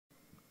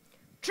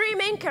Three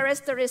main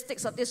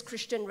characteristics of this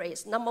Christian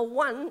race. Number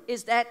one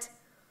is that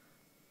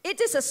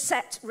it is a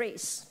set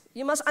race.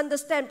 You must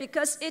understand,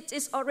 because it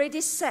is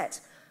already set.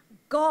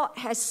 God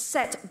has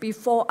set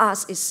before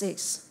us, it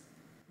says.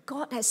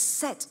 God has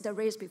set the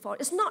race before.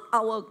 It's not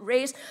our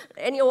race,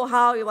 any old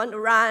how we want to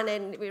run,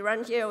 and we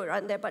run here, we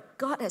run there, but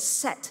God has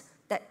set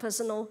that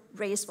personal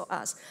race for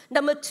us.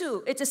 Number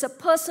two, it is a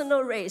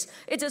personal race.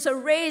 It is a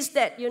race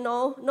that,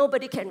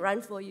 nobody can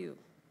run for you.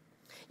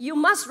 You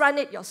must run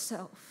it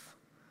yourself.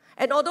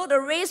 And although the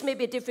race may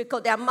be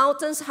difficult, there are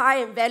mountains high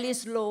and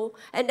valleys low,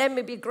 and there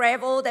may be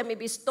gravel, there may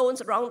be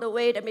stones around the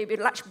way, there may be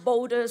large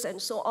boulders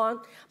and so on,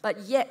 but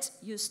yet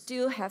you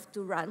still have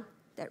to run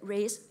that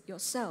race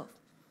yourself.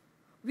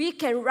 We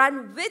can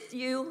run with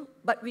you,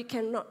 but we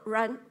cannot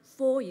run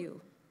for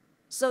you.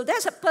 So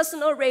that's a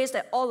personal race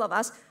that all of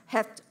us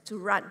have to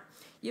run.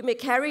 You may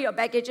carry your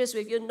baggages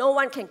with you. No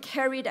one can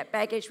carry that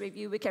baggage with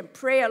you. We can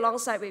pray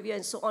alongside with you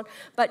and so on,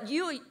 but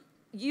you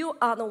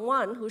are the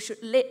one who should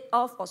let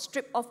off or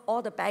strip off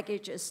all the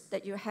baggages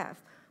that you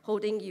have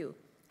holding you.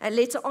 And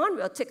later on,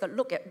 we'll take a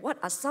look at what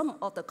are some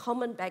of the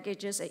common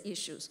baggages and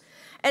issues.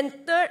 And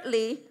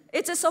thirdly,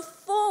 it is a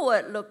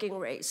forward-looking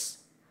race.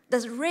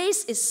 The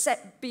race is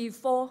set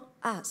before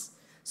us.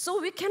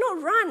 So we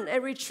cannot run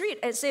and retreat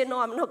and say,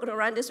 no, I'm not going to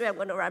run this way, I'm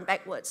going to run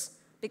backwards.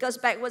 Because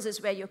backwards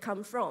is where you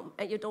come from,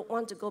 and you don't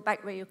want to go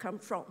back where you come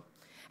from.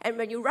 And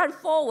when you run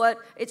forward,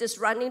 it is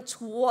running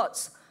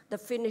towards the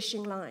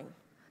finishing line.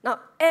 Now,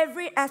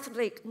 every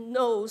athlete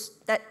knows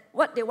that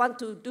what they want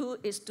to do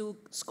is to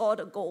score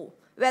the goal.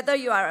 Whether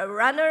you are a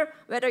runner,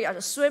 whether you are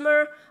a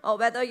swimmer, or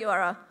whether you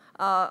are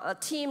a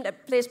team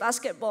that plays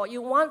basketball,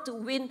 you want to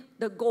win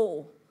the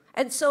goal.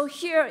 And so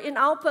here in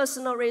our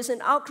personal race,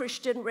 in our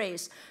Christian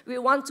race, we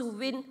want to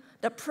win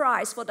the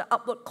prize for the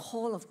upward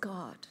call of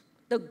God,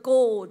 the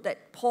goal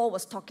that Paul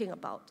was talking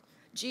about,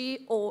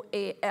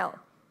 G-O-A-L.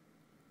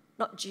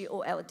 Not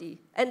G-O-L-D.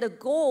 And the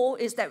goal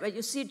is that when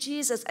you see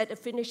Jesus at the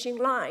finishing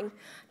line,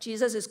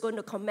 Jesus is going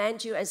to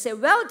command you and say,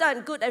 well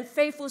done, good and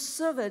faithful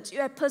servant.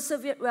 You have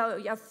persevered well,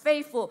 you are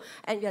faithful,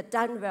 and you have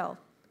done well.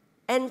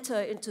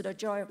 Enter into the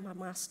joy of my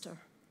master.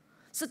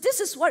 So this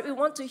is what we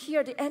want to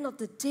hear at the end of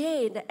the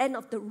day, the end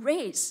of the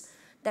race,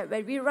 that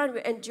when we run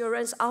with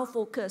endurance, our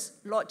focus,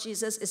 Lord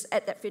Jesus, is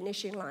at that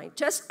finishing line.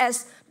 Just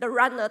as the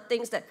runner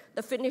thinks that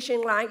the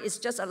finishing line is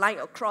just a line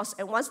across,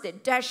 and once they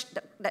dash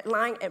that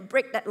line and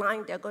break that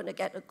line, they're going to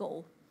get a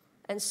goal.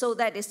 And so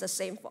that is the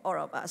same for all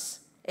of us.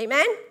 Amen?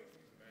 Amen.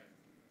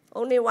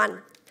 Only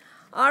one.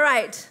 All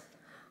right.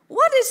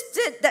 What is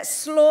it that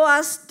slows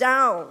us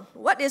down?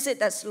 What is it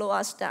that slows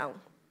us down?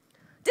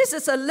 This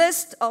is a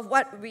list of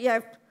what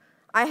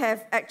I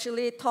have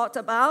actually thought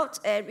about,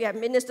 and we have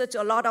ministered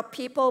to a lot of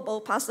people,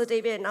 both Pastor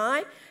David and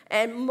I,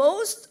 and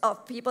most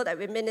of people that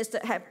we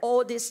ministered have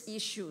all these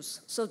issues.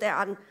 So there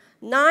are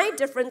 9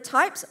 different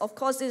types. Of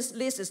course, this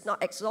list is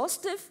not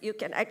exhaustive. You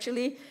can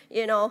actually,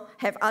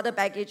 have other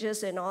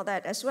baggages and all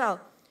that as well.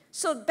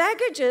 So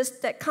baggages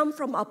that come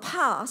from our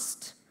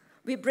past,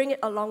 we bring it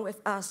along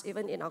with us,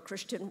 even in our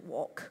Christian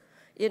walk.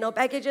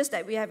 Baggages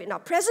that we have in our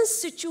present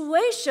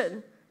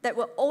situation that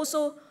will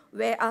also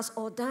wear us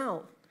all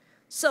down.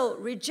 So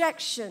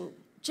rejection,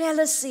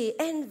 jealousy,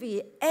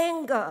 envy,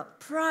 anger,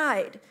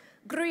 pride,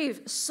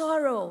 grief,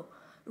 sorrow,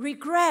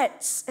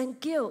 regrets and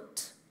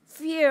guilt,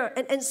 fear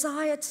and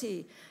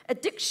anxiety,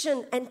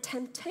 addiction and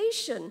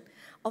temptation,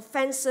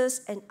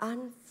 offenses and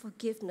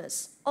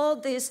unforgiveness. All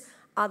these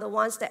are the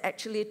ones that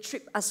actually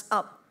trip us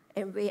up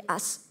and weigh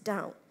us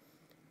down.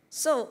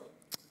 So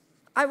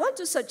I want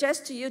to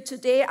suggest to you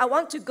today, I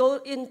want to go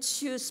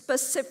into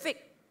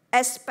specific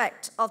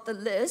aspect of the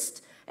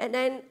list, and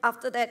then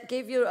after that,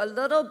 give you a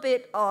little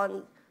bit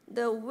on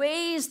the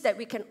ways that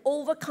we can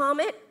overcome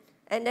it.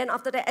 And then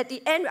after that, at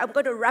the end, I'm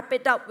going to wrap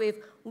it up with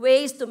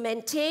ways to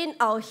maintain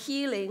our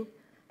healing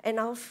and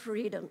our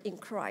freedom in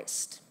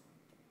Christ.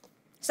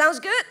 Sounds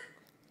good?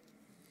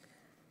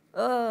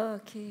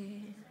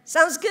 Okay.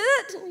 Sounds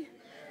good?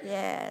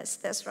 Yes,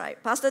 that's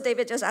right. Pastor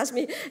David just asked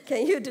me,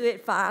 can you do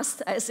it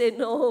fast? I said,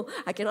 no,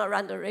 I cannot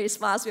run the race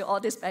fast with all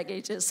these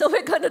baggages. So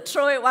we're going to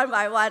throw it one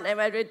by one, and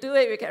when we do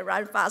it, we can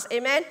run fast.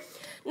 Amen?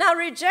 Now,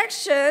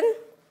 rejection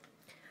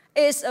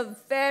is a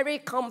very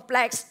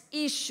complex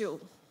issue.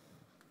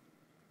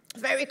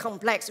 Very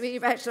complex. We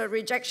have a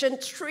rejection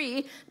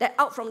tree that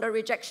out from the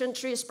rejection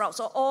tree sprouts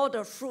all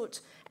the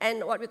fruit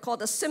and what we call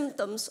the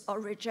symptoms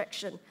of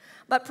rejection.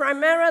 But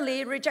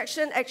primarily,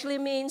 rejection actually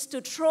means to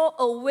throw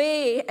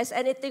away as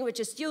anything which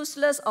is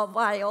useless or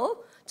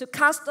vile, to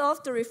cast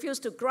off, to refuse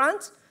to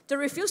grant, to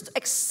refuse to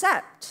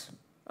accept.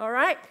 All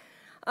right?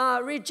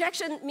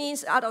 Rejection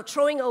means out of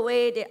throwing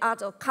away, the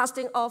art of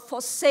casting off,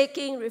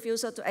 forsaking,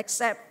 refusal to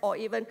accept, or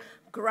even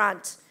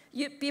grant.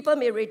 People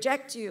may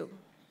reject you.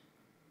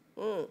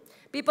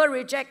 People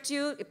reject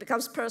you, it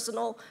becomes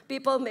personal.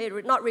 People may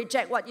not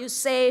reject what you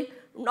say,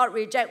 not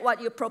reject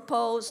what you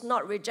propose,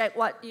 not reject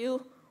what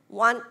you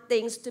want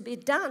things to be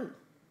done.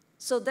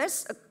 So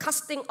there's a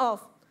casting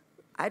off.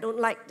 I don't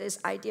like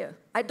this idea.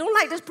 I don't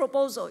like this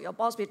proposal. Your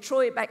boss will throw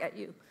it back at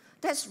you.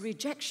 That's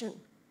rejection.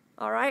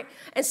 all right?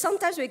 And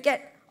sometimes we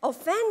get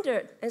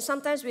offended, and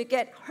sometimes we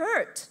get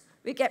hurt.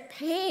 We get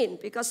pain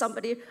because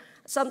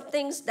some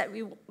things that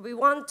we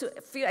want to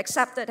feel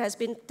accepted has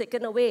been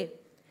taken away.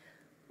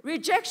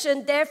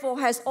 Rejection, therefore,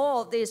 has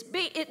all this.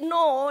 Be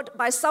ignored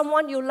by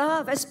someone you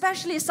love,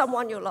 especially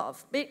someone you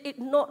love. Be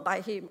ignored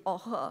by him or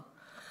her.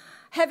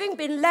 Having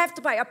been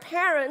left by a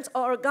parent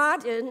or a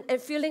guardian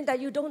and feeling that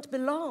you don't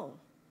belong.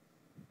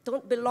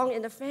 Don't belong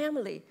in the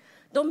family.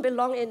 Don't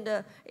belong in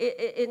the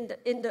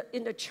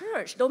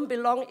church. Don't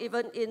belong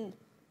even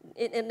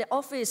in the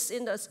office,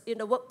 in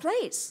the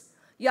workplace.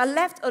 You are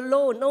left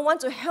alone, no one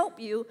to help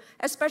you,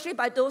 especially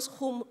by those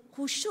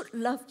who should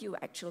love you,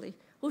 actually,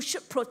 who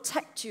should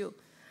protect you.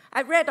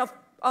 I read of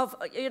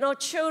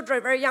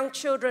children, very young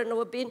children who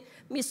have been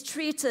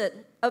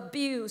mistreated,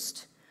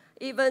 abused,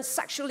 even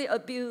sexually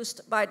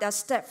abused by their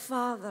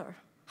stepfather.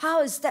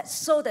 How is that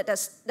so that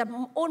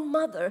the own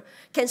mother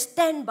can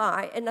stand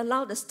by and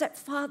allow the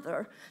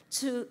stepfather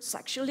to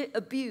sexually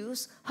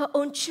abuse her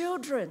own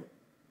children?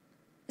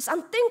 It's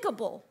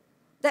unthinkable.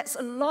 That's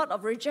a lot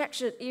of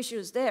rejection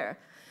issues there.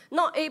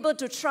 Not able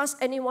to trust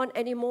anyone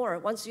anymore.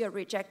 Once you're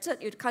rejected,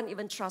 you can't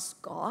even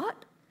trust God.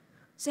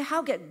 Say,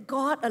 how can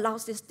God allow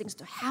these things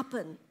to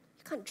happen?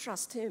 You can't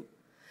trust him.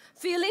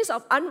 Feelings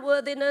of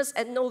unworthiness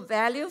and no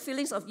value,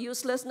 feelings of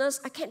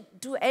uselessness. I can't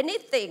do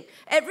anything.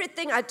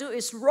 Everything I do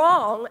is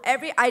wrong.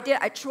 Every idea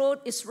I throw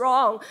is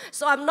wrong.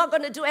 So I'm not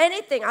going to do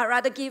anything. I'd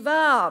rather give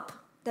up.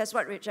 That's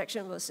what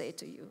rejection will say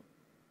to you.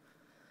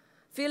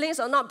 Feelings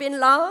of not being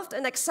loved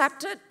and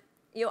accepted.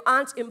 You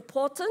aren't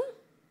important,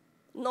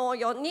 nor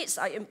your needs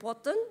are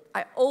important.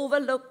 I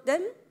overlook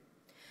them.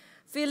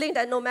 Feeling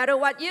that no matter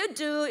what you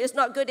do is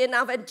not good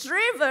enough and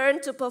driven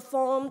to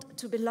perform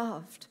to be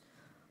loved.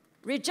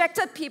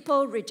 Rejected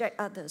people reject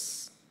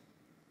others.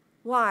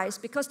 Why? It's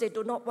because they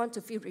do not want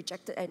to feel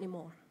rejected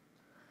anymore.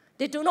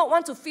 They do not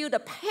want to feel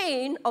the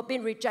pain of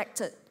being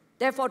rejected.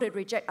 Therefore, they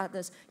reject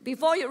others.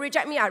 Before you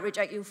reject me, I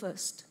reject you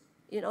first.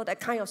 You know, that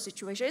kind of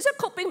situation. It's a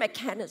coping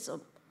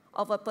mechanism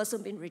of a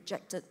person being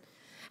rejected.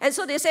 And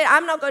so they say,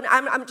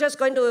 I'm just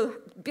going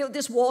to build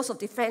these walls of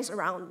defense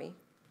around me.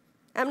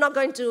 I'm not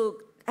going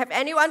to have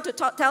anyone to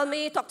talk to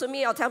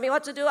me or tell me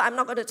what to do. I'm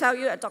not going to tell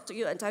you and talk to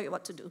you and tell you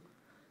what to do.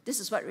 This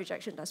is what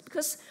rejection does.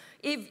 Because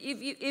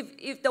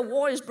if the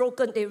wall is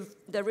broken,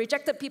 the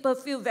rejected people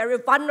feel very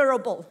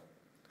vulnerable.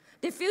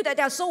 They feel that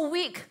they are so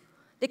weak.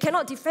 They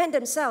cannot defend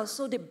themselves,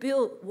 so they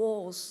build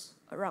walls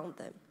around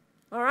them.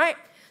 All right?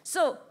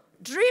 So,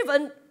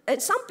 driven,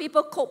 and some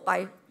people cope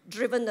by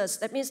drivenness.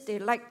 That means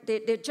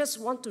they just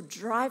want to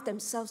drive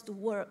themselves to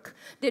work.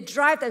 They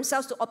drive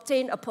themselves to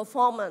obtain a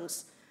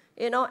performance.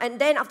 And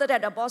then after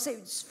that, the boss says,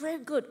 it's very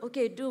good.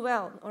 Okay, do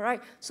well. All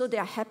right? So they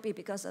are happy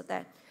because of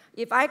that.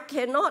 If I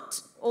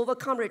cannot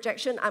overcome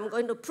rejection, I'm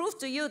going to prove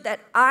to you that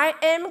I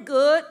am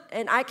good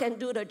and I can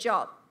do the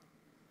job.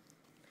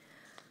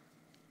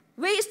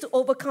 Ways to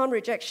overcome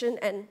rejection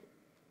and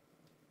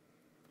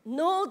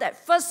know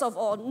that, first of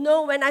all,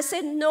 when I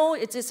say no,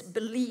 it is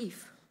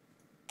believe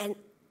and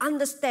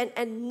understand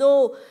and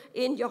know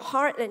in your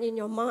heart and in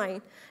your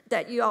mind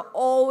that you are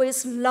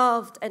always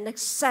loved and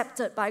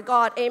accepted by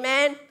God.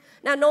 Amen?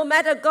 Now, no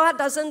matter God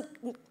doesn't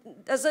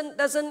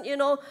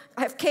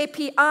have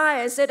KPI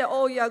and say that,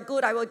 oh, you're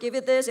good, I will give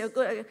you this, you're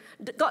good.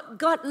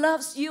 God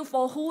loves you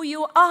for who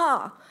you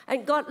are,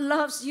 and God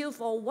loves you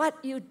for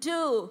what you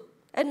do,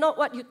 and not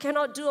what you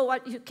cannot do or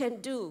what you can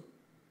do.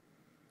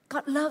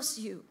 God loves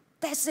you.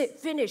 That's it.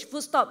 Finish.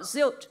 Full stop.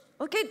 Zilch.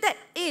 Okay, that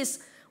is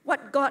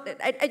what God,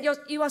 and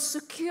you are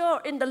secure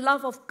in the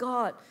love of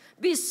God.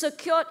 Be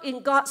secured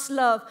in God's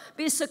love.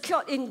 Be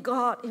secured in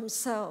God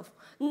himself.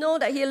 Know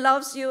that he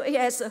loves you. He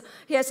has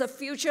a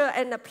future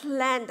and a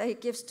plan that he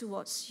gives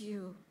towards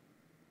you.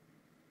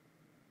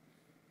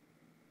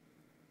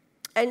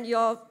 And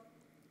your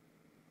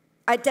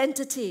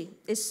identity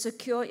is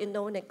secure in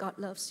knowing that God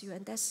loves you,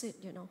 and that's it,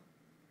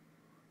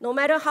 No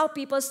matter how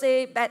people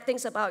say bad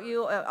things about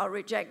you or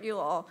reject you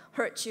or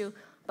hurt you,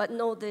 but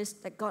know this,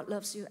 that God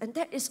loves you. And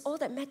that is all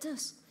that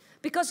matters.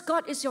 Because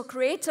God is your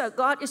creator.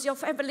 God is your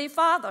heavenly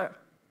Father.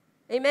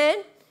 Amen?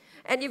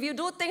 And if you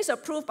do things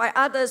approved by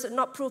others and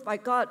not approved by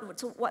God,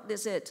 so what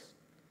is it?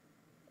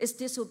 It's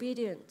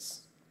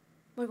disobedience.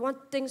 We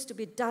want things to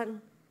be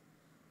done,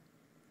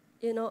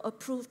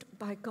 approved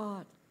by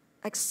God,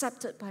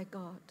 accepted by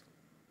God.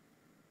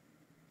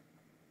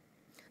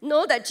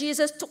 Know that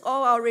Jesus took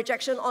all our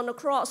rejection on the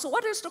cross. So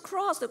what is the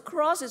cross? The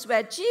cross is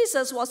where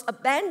Jesus was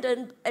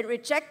abandoned and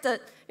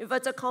rejected,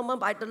 inverted comma,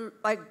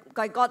 by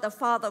God the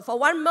Father. For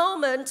one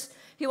moment,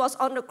 he was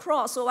on the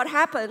cross. So what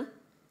happened?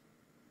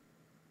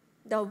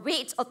 The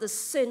weight of the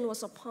sin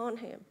was upon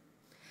him.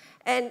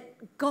 And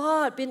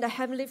God, being the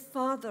Heavenly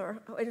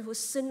Father, who is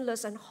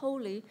sinless and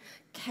holy,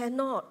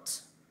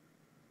 cannot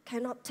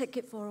take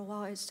it for a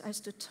while. It has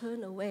to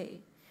turn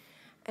away.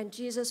 And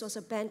Jesus was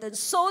abandoned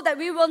so that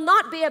we will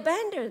not be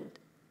abandoned.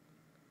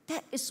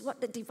 That is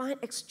what the divine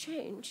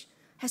exchange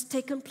has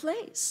taken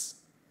place.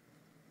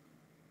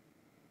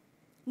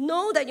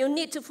 Know that you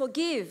need to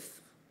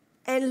forgive.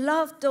 and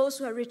love those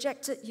who have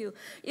rejected you.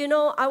 You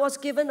know, I was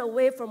given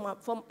away from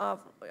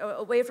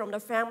the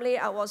family.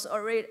 I was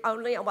already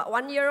only about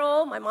 1 year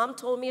old. My mom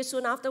told me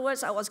soon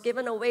afterwards I was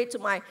given away to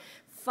my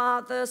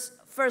father's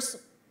first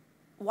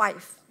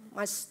wife,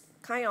 my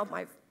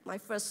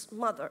first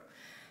mother.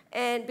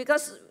 And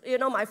because, you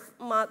know, my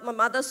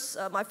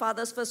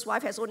father's first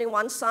wife has only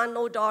one son,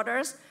 no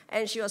daughters,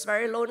 and she was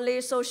very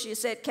lonely. So she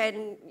said,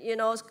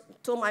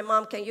 told my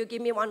mom, can you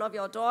give me one of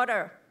your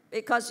daughter?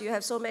 Because you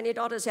have so many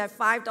daughters, you have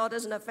 5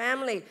 daughters in the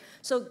family.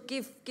 So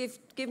give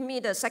me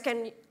the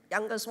second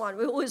youngest one,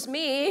 who is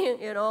me,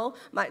 you know.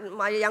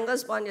 My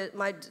youngest one,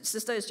 my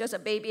sister is just a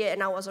baby,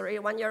 and I was already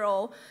 1 year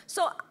old.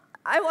 So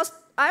I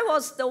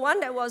was the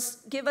one that was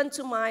given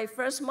to my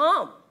first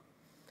mom.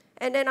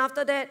 And then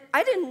after that,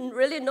 I didn't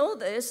really know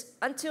this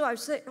until I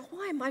said,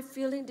 why am I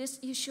feeling this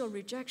issue of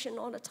rejection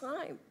all the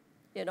time?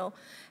 You know,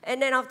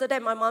 and then after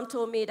that, my mom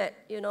told me that,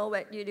 you know,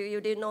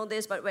 you didn't know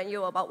this, but when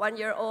you were about 1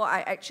 year old,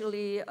 I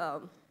actually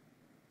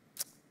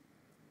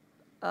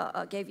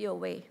gave you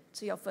away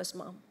to your first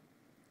mom.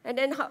 And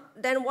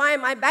then why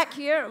am I back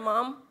here,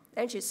 Mom?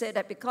 Then she said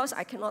that because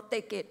I cannot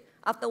take it.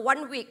 After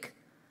 1 week,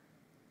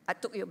 I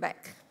took you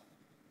back.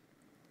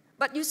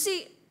 But you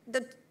see,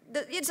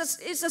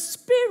 it's a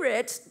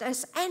spirit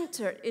that's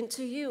entered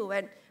into you,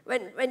 and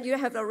when you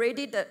have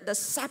already the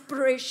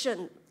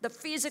separation, the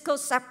physical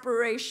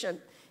separation,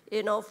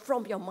 you know,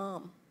 from your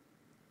mom,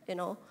 you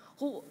know,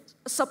 who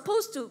is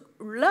supposed to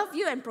love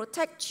you and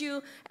protect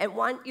you and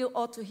want you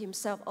all to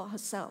himself or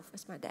herself,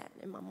 as my dad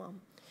and my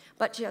mom.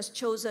 But she has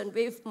chosen,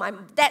 with my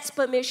dad's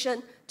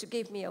permission, to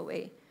give me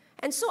away.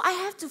 And so I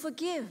have to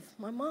forgive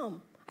my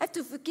mom. I have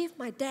to forgive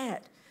my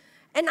dad.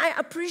 And I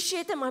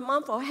appreciated my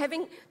mom for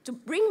having to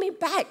bring me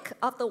back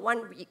after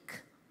 1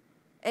 week.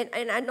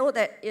 And I know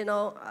that, you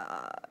know,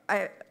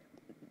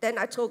 then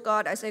I told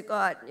God, I said,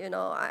 God, you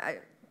know,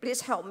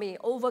 please help me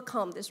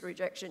overcome these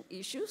rejection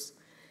issues.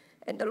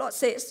 And the Lord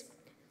says,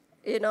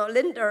 you know,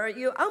 Linda,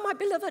 you are my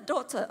beloved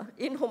daughter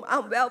in whom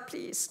I'm well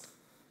pleased.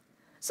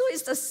 So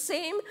it's the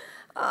same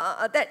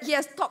that he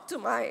has talked to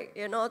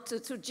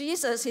to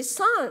Jesus, his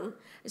son.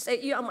 He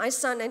said, you are my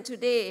son, and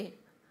today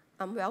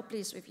I'm well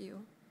pleased with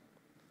you.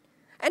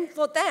 And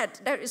for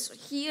that, there is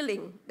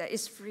healing, there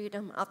is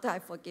freedom after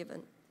I've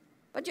forgiven.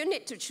 But you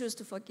need to choose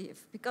to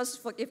forgive, because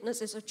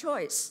forgiveness is a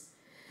choice.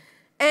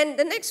 And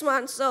the next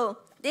one, so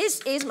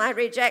this is my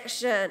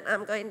rejection.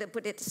 I'm going to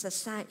put it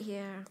aside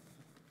here.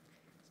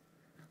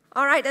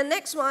 All right, the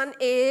next one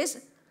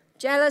is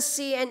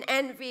jealousy and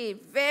envy.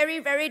 Very,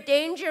 very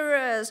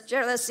dangerous,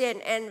 jealousy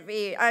and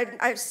envy.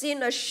 I've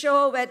seen a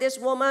show where this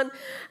woman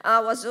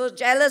was so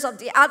jealous of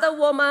the other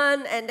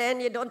woman, and then,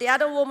 you know, the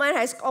other woman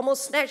has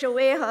almost snatched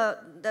away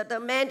the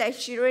man that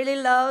she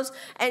really loves,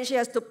 and she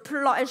has to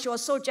plot, and she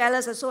was so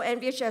jealous and so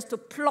envious, she has to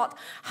plot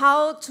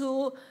how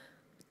to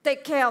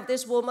take care of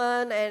this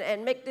woman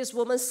and make this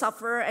woman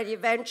suffer, and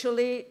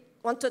eventually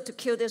wanted to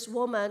kill this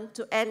woman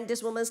to end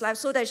this woman's life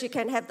so that she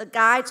can have the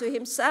guy to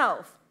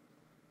himself.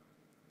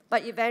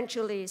 But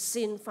eventually,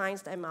 sin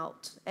finds them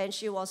out. And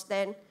she was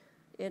then,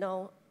 you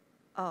know,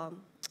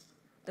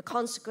 the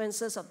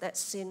consequences of that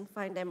sin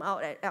find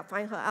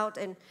her out,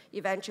 and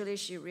eventually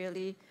she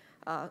really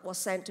was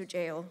sent to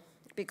jail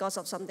because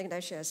of something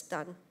that she has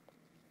done.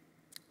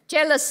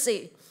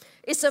 Jealousy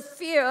is a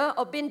fear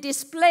of being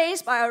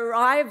displaced by a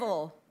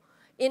rival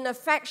in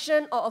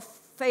affection or of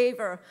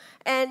favor.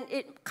 And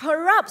it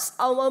corrupts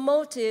our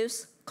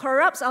motives,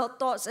 corrupts our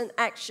thoughts and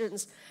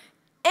actions.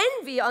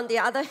 Envy, on the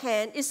other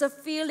hand, is a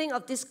feeling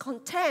of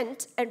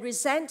discontent and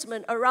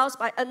resentment aroused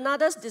by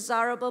another's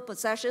desirable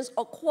possessions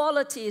or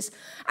qualities.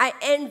 I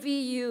envy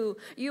you.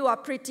 You are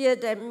prettier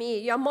than me.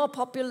 You are more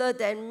popular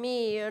than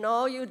me. You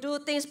know, you do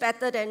things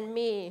better than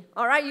me.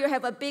 All right, you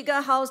have a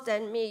bigger house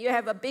than me. You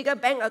have a bigger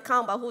bank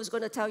account, but who's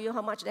going to tell you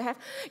how much they have?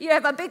 You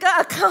have a bigger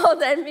account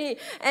than me.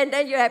 And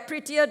then you have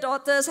prettier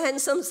daughters,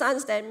 handsome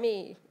sons than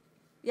me.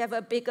 You have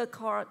a bigger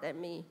car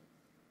than me.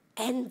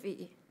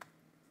 Envy.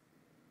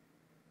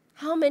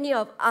 How many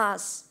of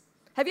us,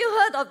 have you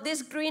heard of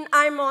this green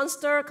eye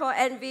monster called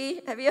envy?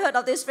 Have you heard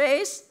of this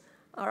phrase?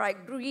 All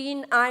right,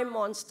 green eye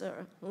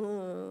monster.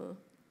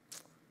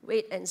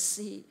 Wait and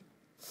see.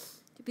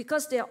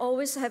 Because they're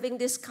always having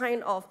this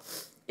kind of,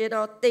 you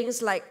know,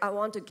 things like, I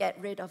want to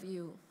get rid of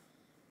you.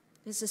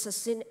 This is a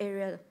sin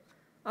area.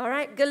 All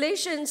right,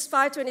 Galatians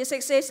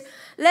 5:26 says,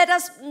 let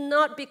us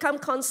not become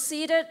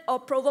conceited or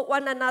provoke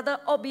one another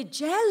or be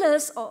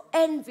jealous or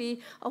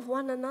envy of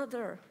one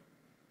another.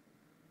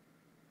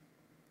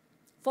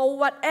 For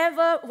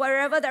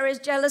wherever there is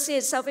jealousy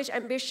and selfish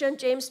ambition,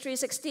 James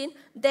 3:16,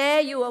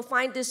 there you will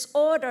find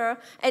disorder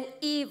and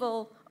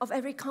evil of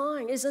every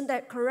kind. Isn't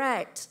that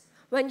correct?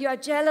 When you are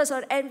jealous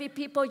or envy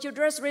people, you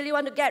just really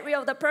want to get rid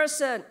of the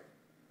person.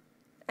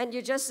 And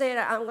you just say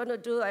that I'm going to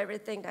do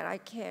everything that I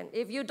can.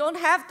 If you don't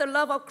have the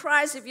love of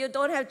Christ, if you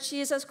don't have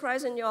Jesus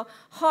Christ in your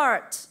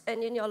heart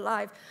and in your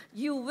life,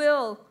 you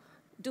will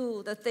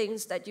do the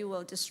things that you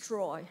will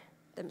destroy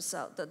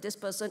this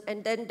person,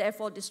 and then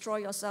therefore destroy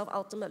yourself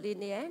ultimately in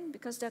the end,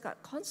 because there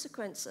got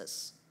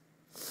consequences.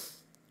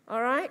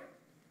 All right?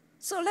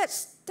 So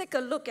let's take a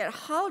look at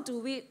how do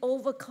we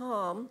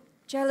overcome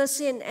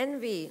jealousy and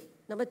envy.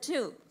 Number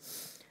 2,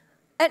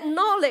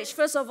 acknowledge.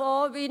 First of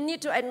all, we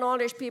need to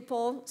acknowledge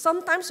people.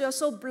 Sometimes we are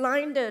so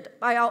blinded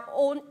by our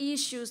own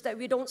issues that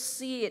we don't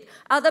see it.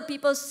 Other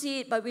people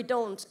see it, but we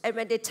don't. And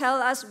when they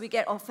tell us, we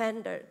get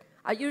offended.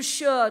 Are you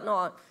sure or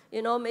not?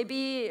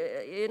 Maybe,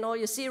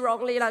 you see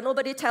wrongly. Like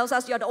nobody tells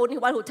us, you're the only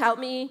one who tell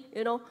me,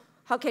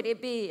 How can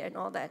it be? And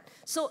all that.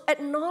 So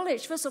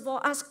acknowledge, first of all,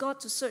 ask God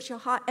to search your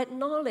heart.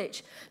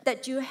 Acknowledge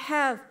that you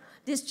have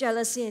this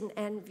jealousy and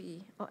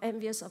envy or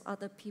envious of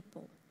other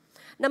people.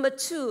 Number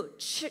 2,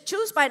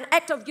 choose by an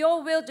act of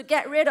your will to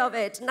get rid of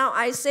it. Now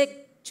I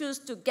say choose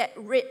to get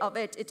rid of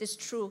it. It is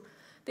true.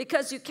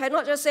 Because you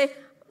cannot just say,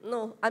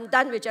 no, I'm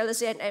done with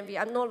jealousy and envy.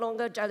 I'm no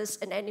longer jealous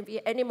and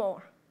envy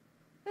anymore.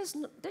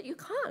 That you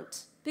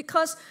can't.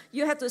 Because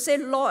you have to say,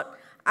 Lord,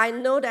 I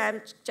know that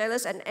I'm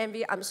jealous and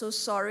envy. I'm so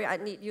sorry. I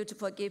need you to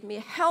forgive me.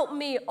 Help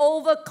me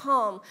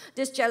overcome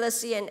this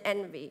jealousy and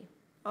envy.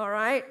 All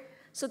right?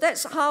 So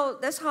that's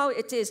how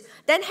it is.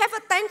 Then have a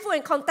thankful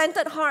and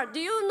contented heart.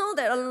 Do you know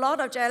that a lot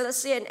of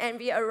jealousy and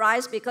envy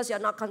arise because you're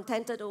not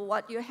contented with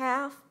what you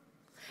have?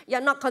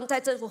 You're not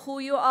contented with who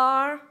you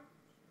are.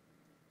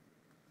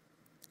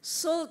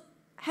 So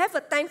have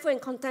a thankful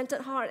and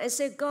contented heart and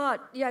say, God,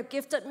 you have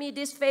gifted me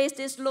this face,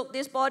 this look,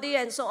 this body,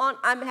 and so on.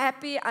 I'm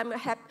happy.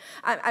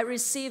 I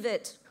receive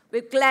it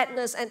with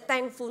gladness and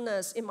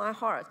thankfulness in my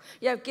heart.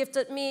 You have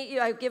gifted me.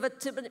 You have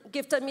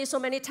gifted me so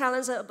many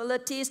talents and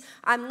abilities.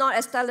 I'm not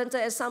as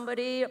talented as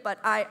somebody, but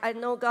I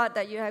know, God,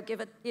 that you have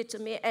given it to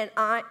me, and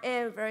I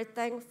am very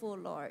thankful,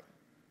 Lord.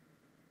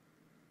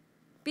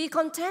 Be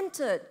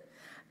contented.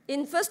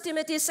 In 1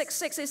 Timothy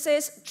 6:6, it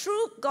says,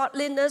 true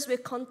godliness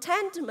with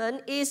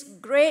contentment is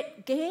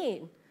great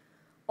gain,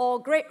 or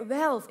great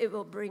wealth it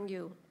will bring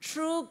you.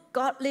 True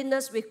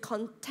godliness with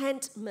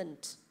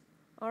contentment.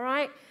 All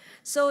right?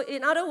 So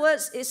in other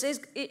words, it says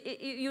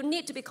you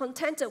need to be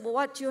contented with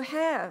what you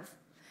have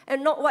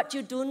and not what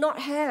you do not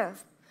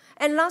have.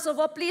 And last of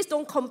all, please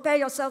don't compare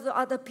yourself to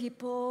other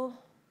people.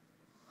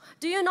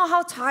 Do you know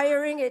how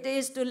tiring it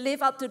is to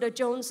live up to the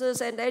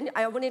Joneses and then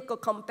I need to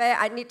compare,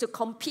 I need to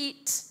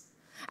compete.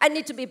 I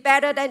need to be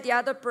better than the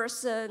other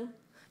person.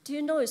 Do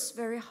you know it's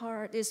very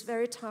hard? It's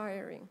very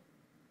tiring.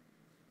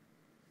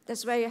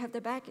 That's where you have the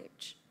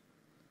baggage.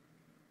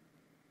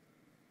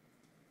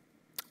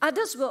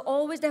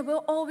 There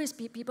will always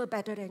be people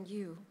better than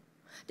you.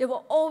 There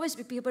will always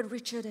be people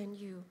richer than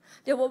you.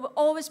 There will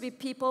always be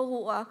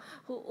people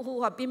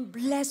who have been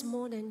blessed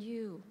more than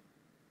you.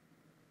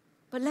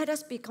 But let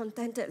us be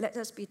contented. Let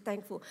us be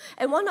thankful.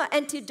 And one of the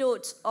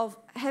antidotes of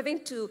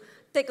having to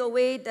take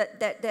away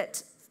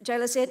that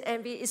jealousy and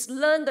envy is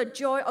learn the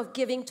joy of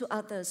giving to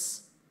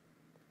others.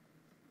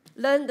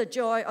 Learn the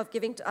joy of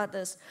giving to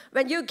others.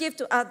 When you give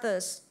to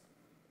others,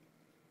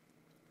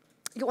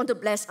 you want to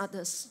bless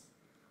others.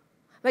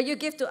 When you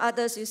give to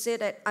others, you say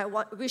that I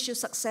wish you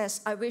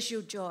success, I wish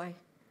you joy.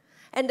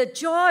 And the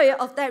joy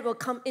of that will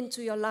come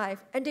into your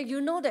life. And then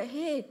you know that,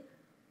 hey,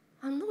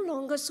 I'm no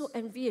longer so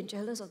envy and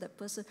jealous of that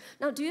person.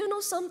 Now, do you know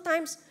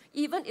sometimes,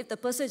 even if the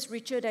person is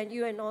richer than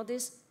you and all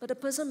this, but the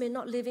person may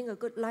not living a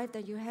good life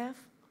that you have?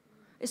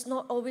 It's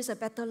not always a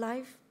better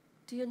life.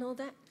 Do you know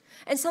that?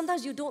 And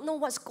sometimes you don't know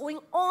what's going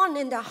on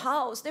in the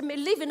house. They may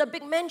live in a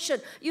big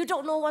mansion. You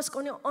don't know what's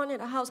going on in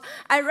the house.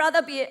 I'd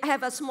rather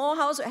have a small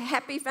house with a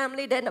happy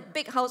family than a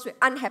big house with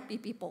unhappy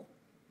people.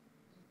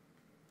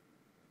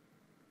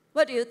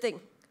 What do you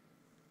think?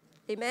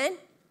 Amen?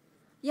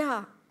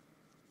 Yeah.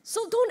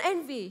 So don't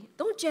envy.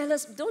 Don't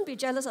be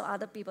jealous of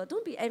other people.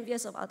 Don't be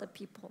envious of other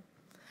people.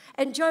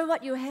 Enjoy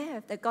what you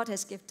have that God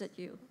has gifted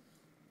you.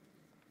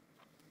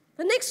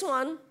 The next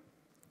one.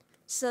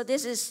 So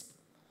this is,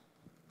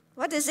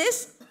 what is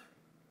this?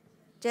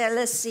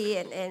 Jealousy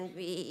and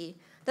envy.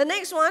 The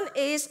next one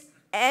is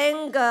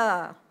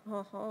anger.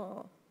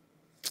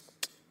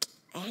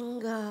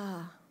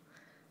 Anger.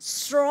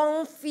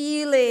 Strong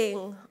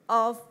feeling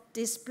of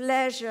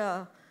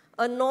displeasure,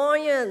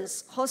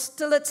 annoyance,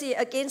 hostility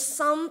against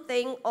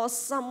something or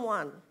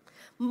someone.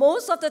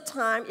 Most of the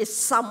time it's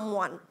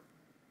someone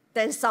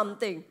than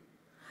something.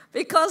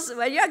 Because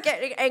when you're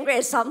getting angry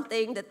at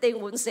something, the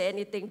thing won't say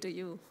anything to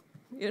you.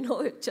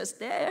 It's just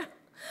there.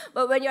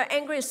 But when you're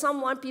angry at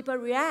someone, people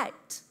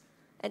react.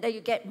 And then you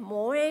get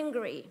more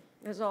angry.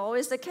 That's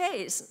always the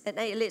case. And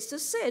then it leads to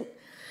sin.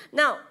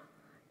 Now,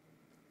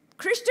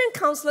 Christian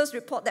counselors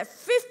report that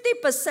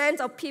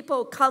 50% of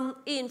people who come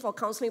in for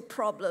counseling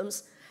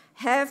problems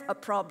have a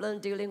problem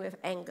dealing with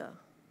anger.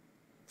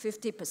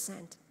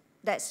 50%.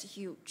 That's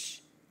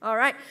huge. All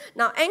right?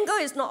 Now, anger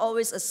is not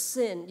always a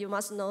sin. You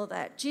must know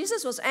that.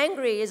 Jesus was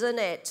angry, isn't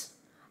it?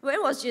 When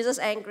was Jesus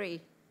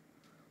angry?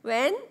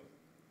 When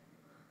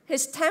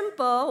his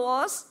temple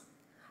was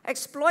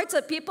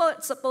exploited. People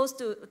supposed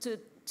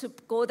to to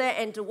go there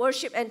and to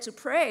worship and to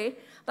pray.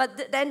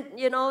 But then,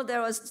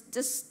 there was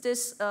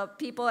this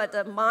people at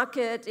the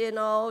market,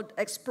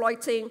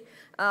 exploiting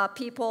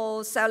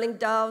people, selling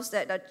doves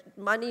that are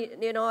money,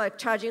 are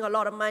charging a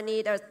lot of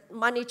money. There's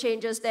money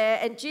changers there.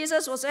 And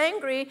Jesus was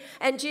angry,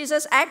 and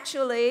Jesus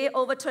actually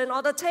overturned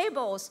all the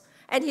tables.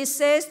 And he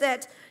says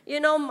that,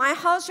 my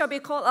house shall be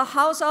called a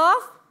house of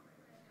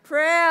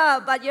prayer,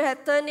 but you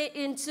have turned it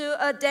into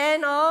a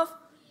den of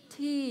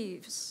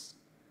thieves.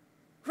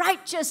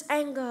 Righteous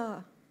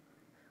anger.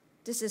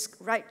 This is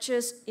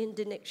righteous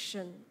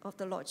indignation of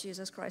the Lord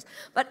Jesus Christ.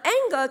 But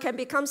anger can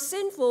become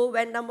sinful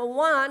when, number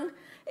one,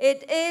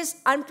 it is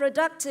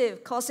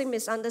unproductive, causing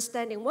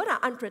misunderstanding. What are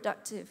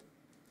unproductive?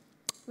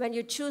 When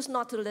you choose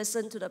not to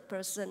listen to the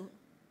person.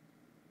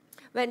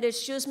 When they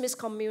choose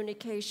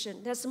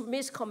miscommunication. There's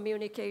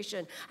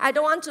miscommunication. I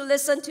don't want to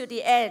listen to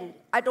the end.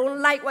 I don't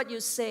like what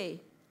you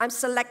say. I'm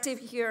selective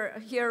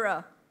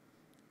hearer.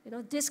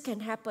 This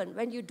can happen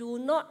when you do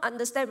not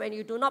understand, when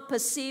you do not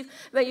perceive,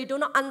 when you do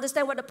not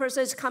understand what the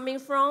person is coming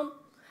from,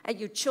 and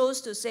you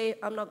chose to say,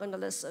 I'm not going to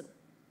listen.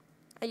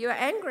 And you're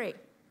angry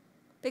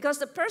because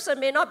the person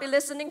may not be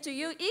listening to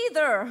you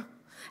either.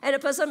 And the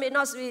person may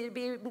not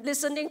be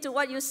listening to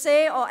what you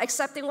say or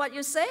accepting what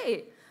you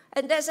say.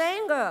 And that's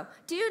anger.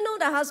 Do you know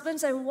that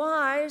husbands and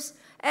wives,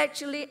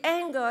 actually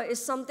anger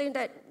is something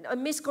that, a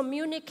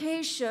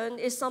miscommunication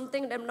is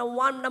something that number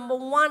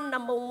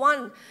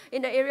one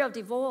in the area of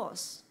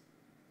divorce.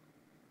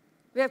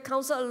 We have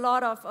counseled a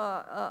lot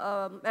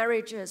of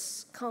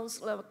marriages,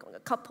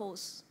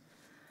 couples,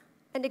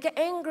 and they get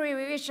angry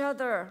with each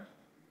other.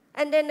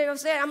 And then they'll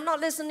say, I'm not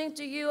listening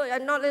to you,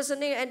 I'm not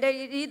listening, and there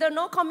is either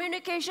no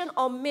communication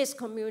or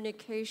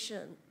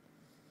miscommunication.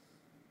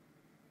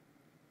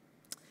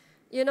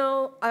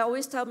 I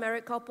always tell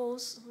married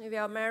couples, if you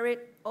are married,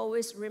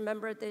 always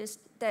remember this,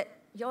 that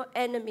your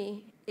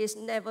enemy is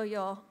never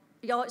your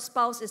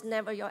spouse is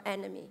never your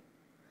enemy.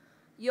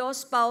 Your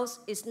spouse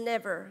is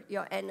never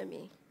your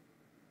enemy.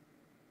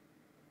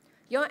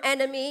 Your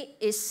enemy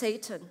is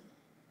Satan.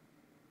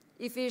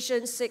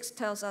 Ephesians 6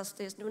 tells us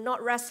this. We're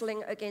not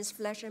wrestling against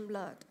flesh and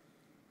blood.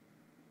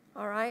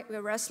 All right?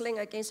 We're wrestling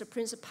against the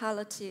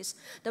principalities,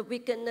 the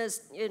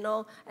wickedness,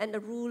 and the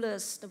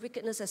rulers, the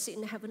wickedness that sit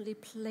in heavenly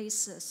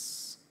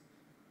places.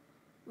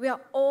 We are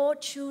all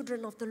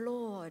children of the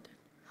Lord.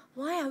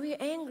 Why are we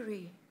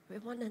angry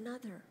with one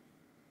another?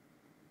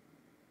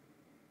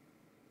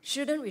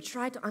 Shouldn't we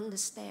try to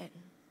understand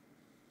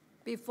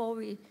before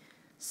we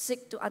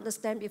seek to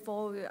understand,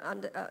 before we,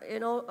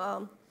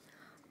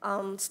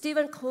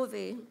 Stephen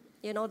Covey,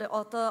 the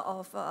author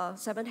of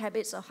 7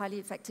 Habits of Highly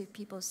Effective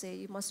People, say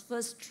you must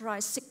first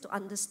seek to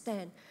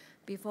understand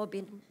before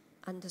being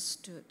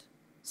understood.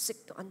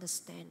 Seek to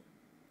understand.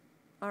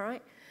 All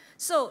right?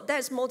 So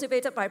that's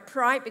motivated by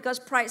pride, because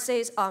pride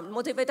says,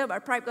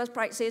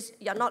 pride says,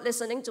 you're not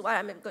listening to what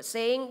I'm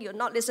saying, you're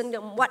not listening to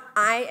what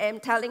I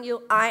am telling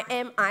you, I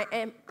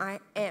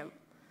am.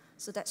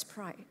 So that's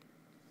pride.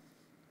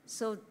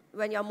 So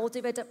when you're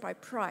motivated by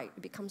pride,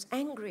 it becomes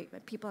angry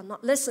when people are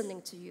not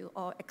listening to you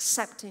or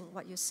accepting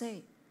what you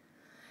say.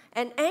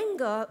 And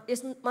anger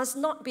must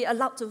not be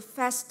allowed to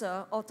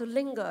fester or to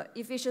linger.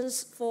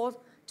 Ephesians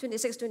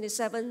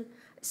 4:26-27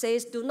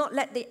 says, do not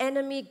let the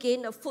enemy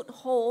gain a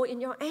foothold in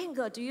your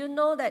anger. Do you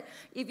know that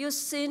if you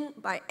sin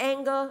by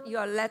anger, you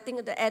are letting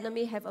the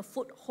enemy have a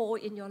foothold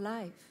in your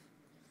life?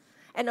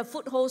 And a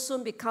foothold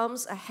soon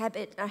becomes a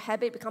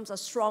habit becomes a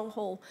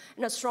stronghold,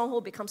 and a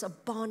stronghold becomes a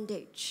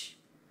bondage.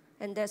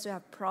 And that's where you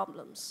have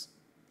problems,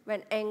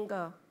 when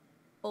anger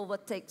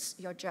overtakes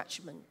your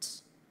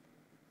judgment.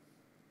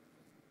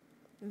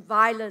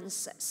 Violence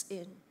sets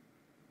in.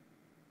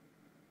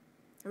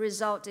 The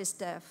result is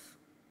death.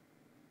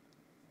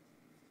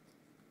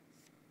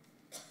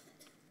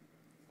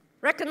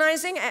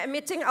 Recognizing and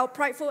admitting our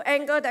prideful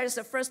anger, that is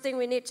the first thing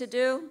we need to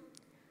do.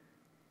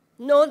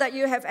 Know that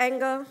you have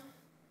anger,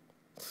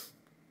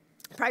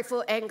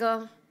 prideful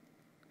anger.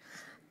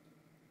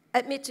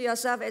 Admit to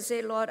yourself and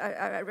say, Lord,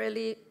 I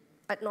really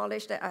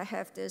acknowledge that I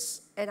have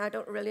this, and I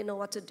don't really know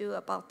what to do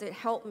about it.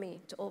 Help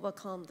me to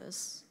overcome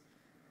this.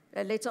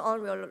 And later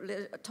on,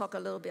 we'll talk a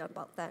little bit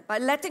about that. By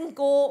letting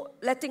God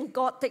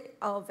take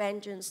our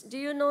vengeance. Do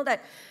you know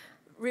that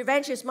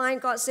revenge is mine?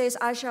 God says,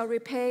 I shall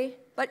repay.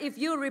 But if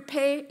you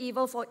repay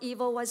evil for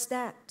evil, what's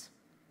that?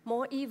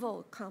 More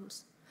evil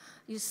comes.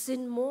 You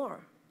sin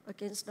more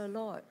against the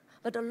Lord.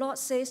 But the Lord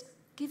says,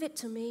 give it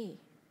to me.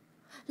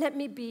 Let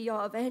me be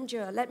your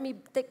avenger. Let me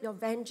take your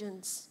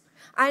vengeance.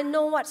 I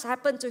know what's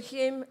happened to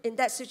him in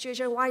that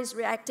situation, why he's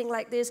reacting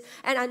like this,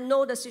 and I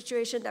know the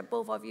situation that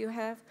both of you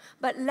have.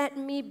 But let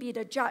me be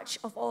the judge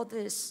of all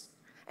this.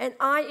 And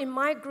I, in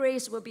my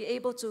grace, will be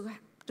able to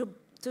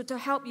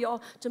help you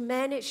all to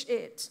manage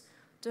it,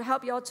 to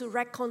help you all to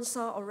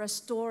reconcile or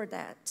restore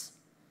that.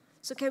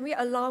 So can we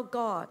allow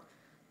God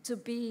to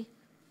be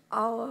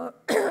our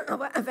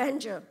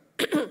avenger?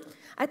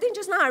 I think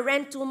just now I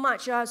ran too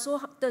much. I'm so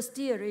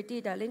thirsty already,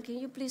 darling. Can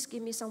you please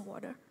give me some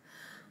water?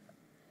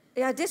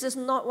 Yeah, this is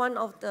not one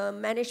of the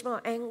management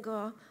of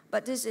anger,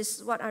 but this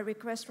is what I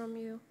request from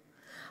you.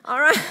 All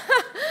right.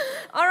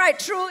 All right,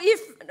 true.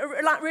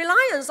 If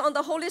reliance on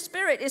the Holy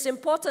Spirit is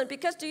important,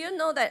 because do you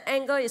know that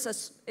anger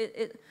is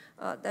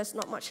there's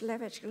not much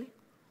left actually.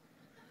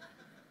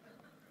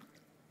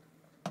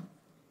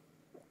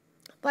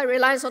 By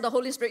reliance on the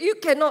Holy Spirit, you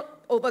cannot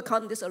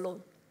overcome this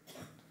alone.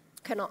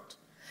 Cannot.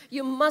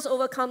 You must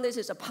overcome this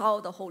with the power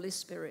of the Holy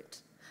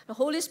Spirit. The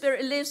Holy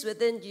Spirit lives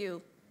within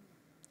you.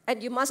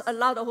 And you must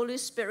allow the Holy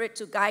Spirit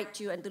to guide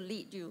you and to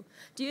lead you.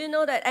 Do you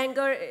know that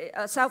anger,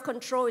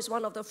 self-control is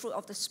one of the fruit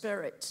of the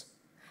Spirit?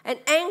 And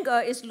anger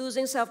is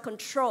losing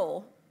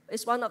self-control.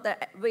 It's one of the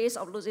ways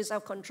of losing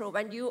self-control.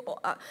 When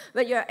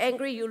you're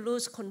angry, you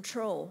lose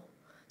control.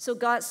 So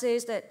God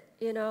says that,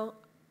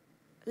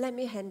 let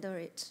me handle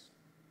it.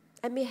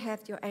 Let me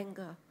have your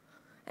anger.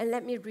 And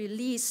let me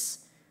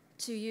release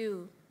to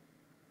you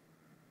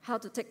how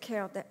to take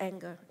care of the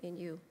anger in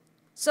you.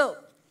 So,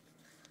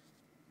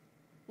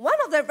 one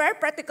of the very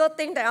practical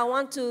things that I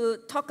want to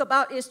talk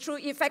about is through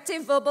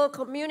effective verbal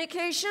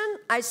communication.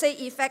 I say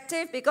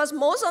effective because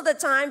most of the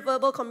time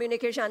verbal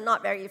communication are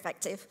not very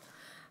effective.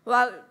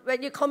 Well,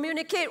 when you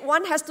communicate,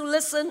 one has to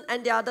listen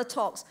and the other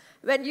talks.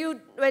 When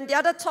the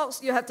other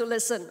talks, you have to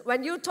listen.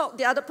 When you talk,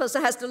 the other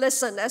person has to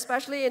listen,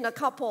 especially in a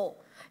couple.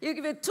 You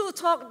give it two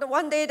talk.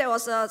 One day there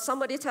was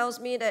somebody tells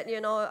me that,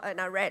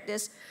 and I read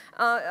this.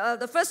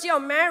 The first year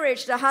of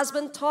marriage, the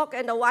husband talked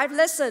and the wife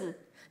listened.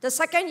 The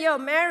second year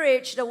of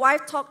marriage, the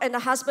wife talked and the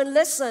husband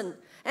listened.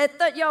 And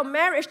third year of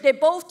marriage, they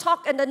both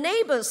talk and the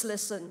neighbors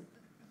listen.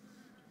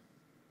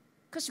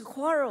 Because you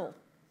quarrel.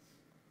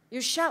 You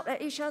shout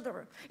at each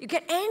other. You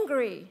get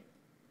angry.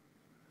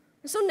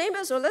 And so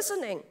neighbors are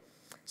listening.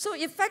 So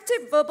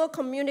effective verbal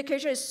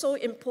communication is so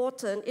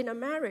important in a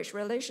marriage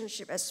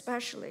relationship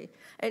especially.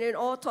 And in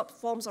all top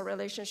forms of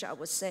relationship, I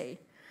would say.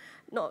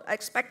 No,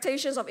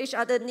 expectations of each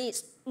other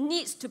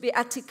needs to be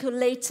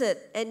articulated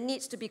and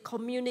needs to be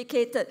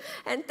communicated.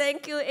 And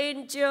thank you,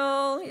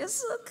 Angel. You're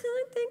so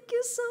kind. Thank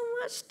you so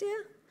much,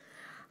 dear.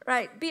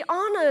 Right, be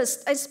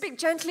honest and speak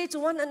gently to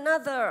one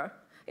another.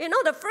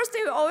 The first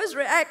thing we always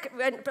react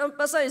when a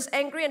person is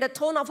angry and the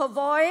tone of her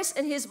voice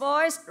and his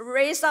voice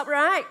raised up,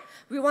 right?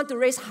 We want to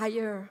raise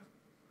higher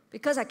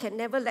because I can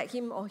never let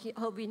him or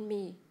her win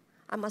me.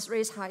 I must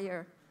raise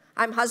higher.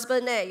 I'm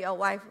husband, you're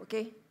wife,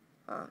 okay?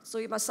 So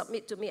you must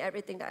submit to me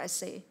everything that I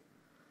say.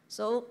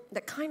 So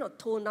that kind of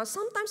tone. Now,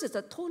 sometimes it's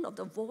the tone of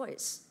the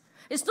voice.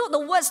 It's not the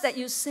words that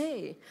you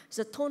say. It's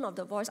the tone of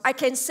the voice. I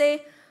can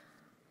say,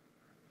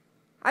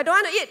 I don't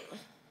want to eat.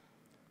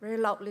 Very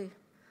loudly.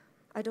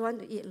 I don't want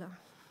to eat.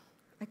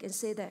 I can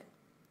say that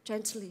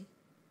gently.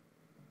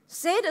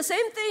 Say the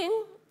same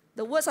thing.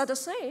 The words are the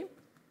same,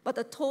 but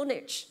the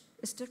tonnage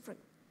is different.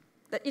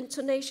 The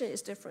intonation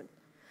is different.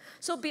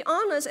 So be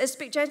honest and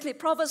speak gently.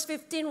 Proverbs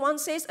 15:1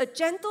 says, a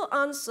gentle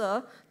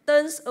answer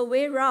turns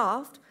away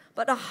wrath,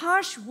 but a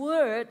harsh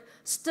word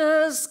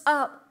stirs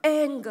up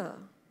anger.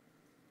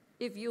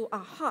 If you are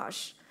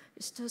harsh,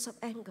 it stirs up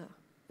anger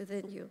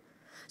within you.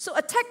 So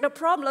attack the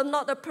problem,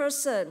 not the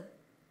person.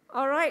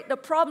 All right? The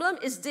problem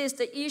is this.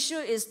 The issue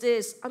is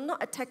this. I'm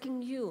not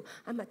attacking you.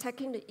 I'm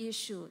attacking the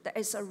issue that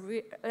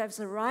has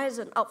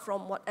arisen up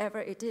from whatever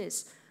it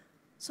is.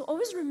 So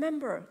always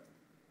remember,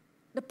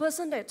 the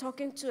person that you're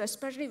talking to,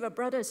 especially your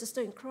brother or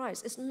sister in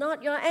Christ, is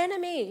not your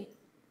enemy.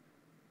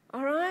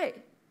 All right?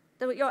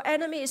 Your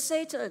enemy is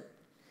Satan.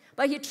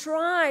 But he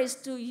tries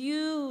to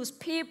use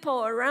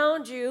people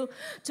around you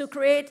to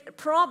create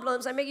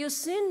problems and make you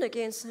sin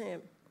against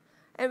him.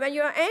 And when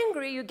you're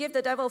angry, you give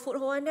the devil a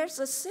foothold, and there's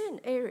a sin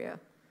area.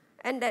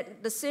 And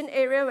that the sin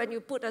area, when you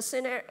put there's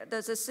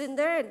a sin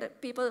there, and the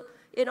people,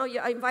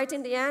 you're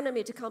inviting the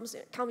enemy to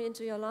come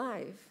into your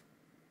life.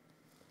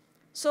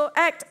 So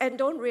act and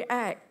don't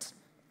react.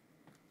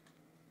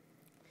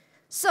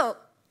 So,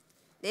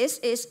 this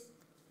is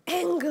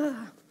anger.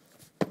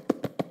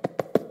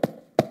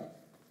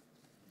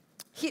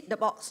 Hit the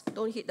box,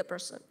 don't hit the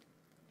person.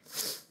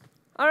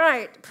 All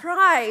right,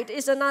 pride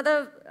is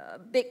another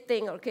big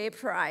thing, okay?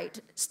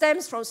 Pride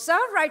stems from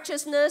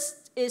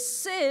self-righteousness, is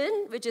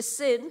sin, which is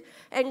sin,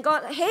 and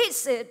God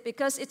hates it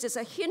because it is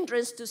a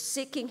hindrance to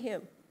seeking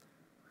Him.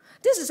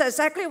 This is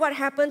exactly what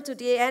happened to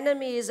the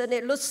enemy, isn't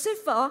it?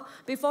 Lucifer,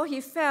 before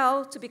he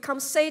fell to become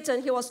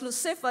Satan, he was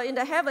Lucifer in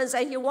the heavens,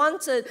 and he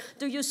wanted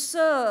to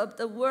usurp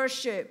the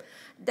worship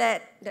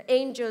that the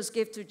angels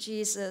gave to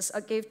Jesus or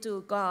gave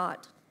to God.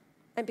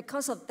 And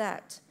because of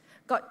that,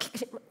 God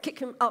kicked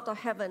him out of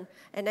heaven,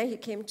 and then he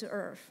came to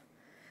earth.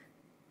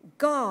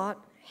 God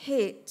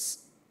hates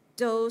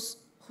those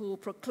who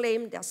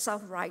proclaim they're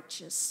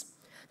self-righteous.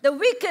 The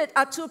wicked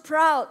are too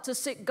proud to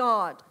seek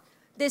God.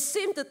 They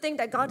seem to think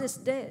that God is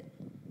dead.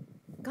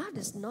 God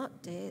is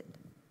not dead.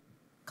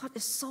 God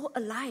is so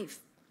alive.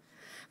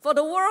 For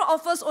the world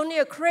offers only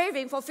a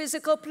craving for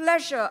physical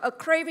pleasure, a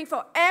craving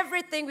for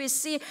everything we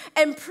see,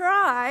 and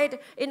pride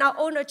in our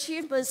own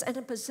achievements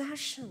and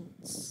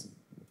possessions.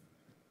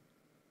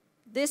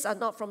 These are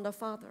not from the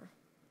Father,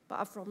 but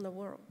are from the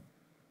world.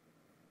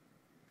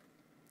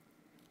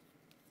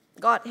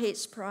 God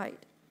hates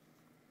pride.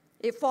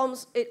 It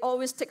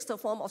always takes the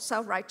form of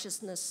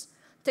self-righteousness,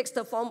 takes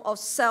the form of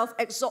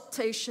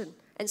self-exaltation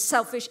and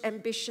selfish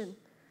ambition.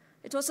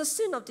 It was a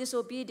sin of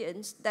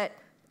disobedience that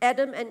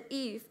Adam and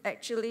Eve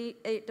actually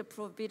ate the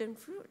forbidden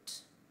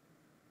fruit.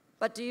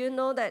 But do you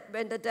know that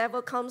when the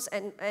devil comes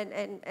and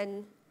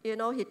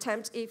he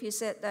tempts Eve, he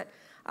said that,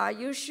 are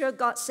you sure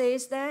God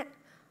says that?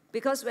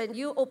 Because when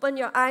you open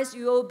your eyes,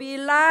 you will be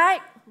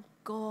like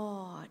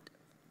God.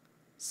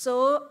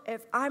 So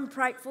if I'm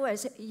prideful, I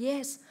say,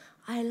 yes,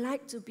 I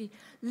like to be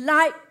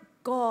like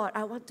God.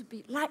 I want to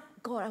be like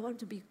God. I want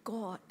to be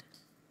God.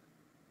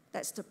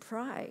 That's the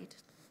pride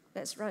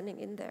that's running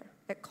in there.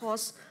 That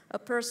causes a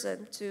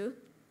person to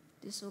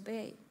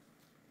disobey.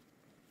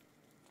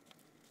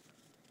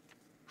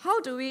 How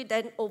do we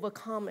then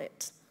overcome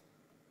it?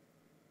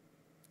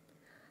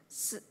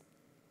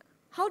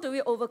 How do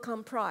we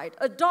overcome pride?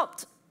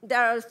 There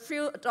are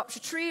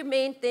three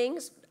main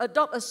things.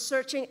 Adopt a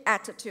searching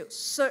attitude.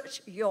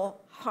 Search your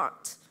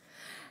heart.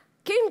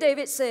 King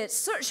David said,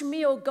 search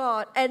me, O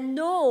God, and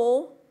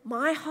know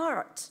my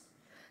heart.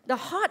 The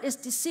heart is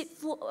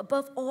deceitful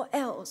above all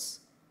else.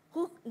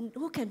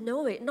 Who can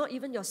know it? Not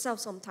even yourself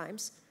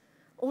sometimes.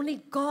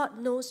 Only God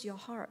knows your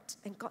heart,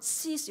 and God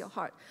sees your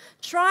heart.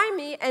 Try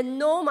me and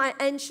know my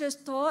anxious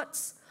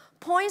thoughts.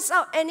 Points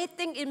out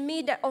anything in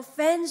me that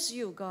offends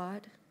you,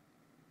 God.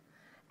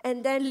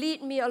 And then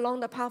lead me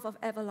along the path of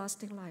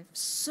everlasting life.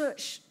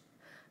 Search.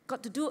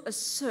 Got to do a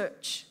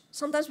search.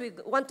 Sometimes we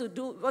want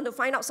to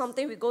find out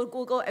something, we go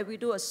Google and we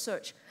do a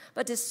search.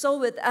 But it's so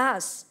with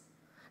us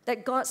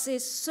that God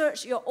says,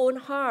 search your own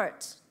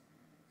heart.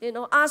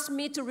 Ask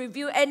me to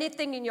reveal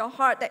anything in your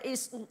heart that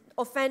is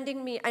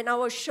offending me, and I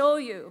will show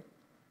you.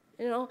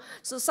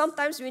 So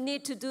sometimes we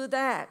need to do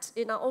that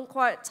in our own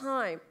quiet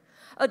time.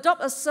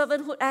 Adopt a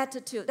servanthood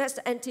attitude. That's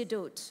the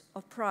antidote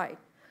of pride.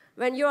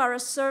 When you are a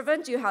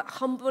servant, you are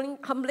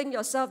humbling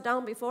yourself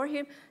down before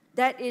Him.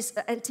 That is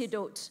the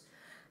antidote.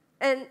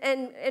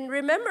 And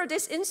remember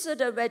this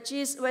incident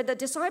where the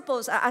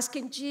disciples are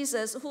asking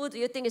Jesus, who do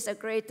you think is the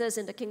greatest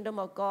in the kingdom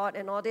of God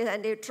and all this,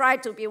 and they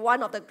tried to be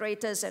one of the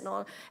greatest and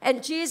all.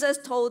 And Jesus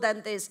told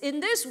them this,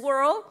 in this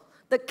world,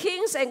 the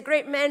kings and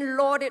great men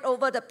lord it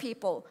over the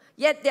people,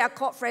 yet they are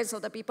called friends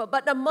of the people.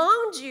 But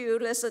among you,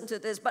 listen to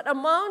this, but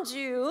among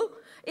you,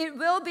 it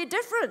will be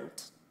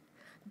different.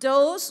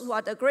 Those who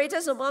are the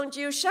greatest among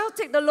you shall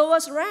take the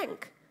lowest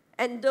rank,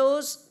 and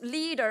those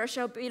leaders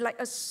shall be like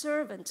a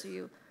servant to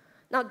you.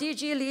 Now,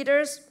 DG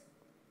leaders,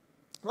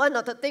 one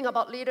of the things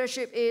about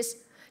leadership is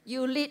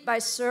you lead by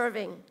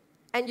serving,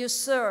 and you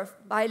serve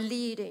by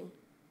leading.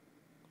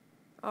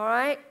 All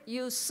right?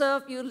 You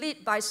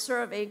lead by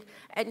serving,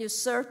 and you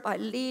serve by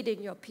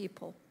leading your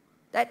people.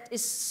 That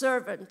is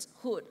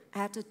servanthood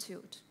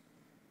attitude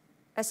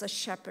as a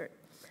shepherd.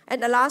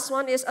 And the last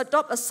one is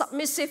adopt a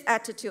submissive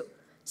attitude.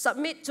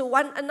 Submit to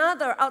one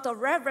another out of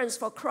reverence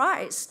for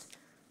Christ.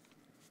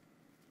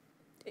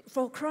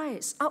 For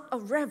Christ, out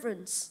of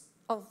reverence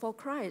for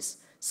Christ.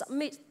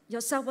 Submit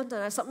yourself unto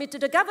us. Submit to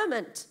the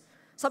government.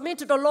 Submit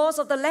to the laws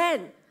of the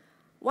land.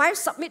 Wives,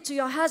 submit to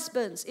your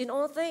husbands in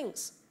all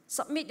things.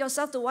 Submit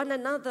yourself to one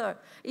another.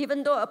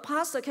 Even though a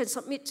pastor can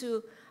submit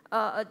to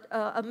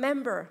a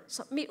member,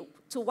 submit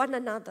to one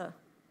another.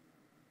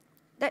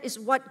 That is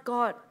what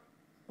God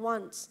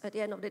wants at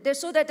the end of the day.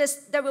 So that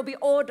there will be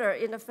order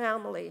in the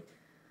family.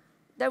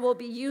 There will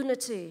be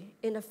unity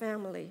in the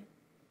family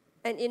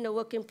and in the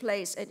working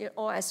place and in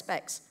all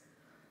aspects.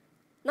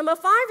 Number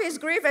 5 is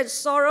grief and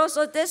sorrow.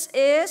 So this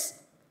is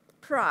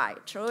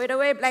pride. Throw it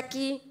away,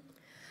 Blackie.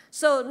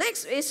 So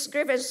next is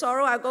grief and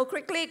sorrow. I'll go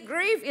quickly.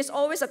 Grief is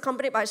always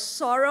accompanied by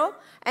sorrow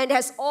and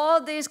has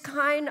all these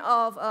kind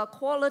of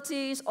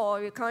qualities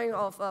or kind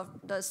of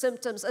the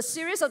symptoms. A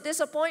series of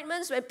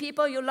disappointments when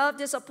people you love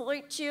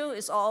disappoint you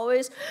is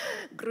always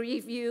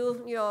grieve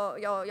you.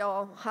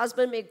 Your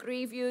husband may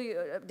grieve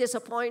you,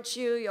 disappoint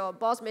you. Your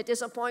boss may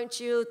disappoint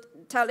you,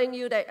 telling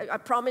you that I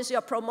promised you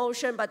a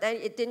promotion, but then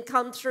it didn't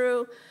come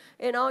through.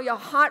 Your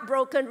heart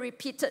broken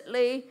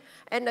repeatedly,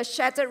 and a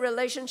shattered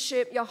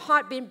relationship, your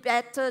heart being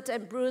battered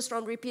and bruised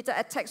from repeated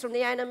attacks from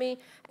the enemy,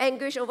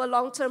 anguish over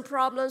long-term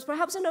problems,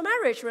 perhaps in a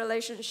marriage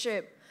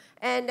relationship,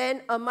 and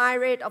then a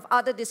myriad of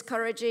other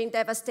discouraging,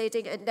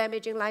 devastating, and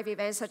damaging life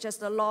events such as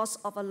the loss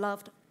of a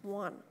loved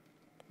one.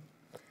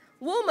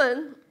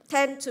 Women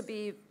tend to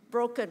be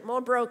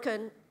more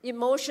broken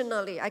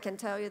emotionally, I can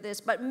tell you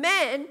this, but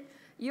men,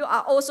 you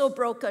are also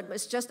broken,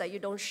 it's just that you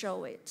don't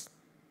show it.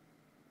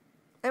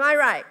 Am I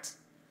right?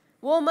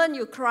 Woman,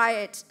 you cry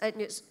it,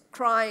 and it's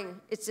crying,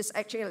 it's just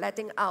actually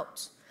letting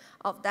out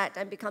of that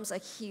and becomes a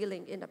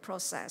healing in the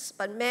process.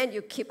 But man,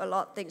 you keep a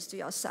lot of things to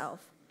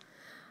yourself.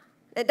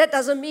 And that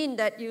doesn't mean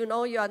that you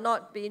are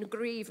not being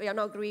grieved, you're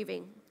not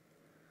grieving.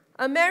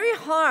 A merry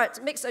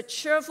heart makes a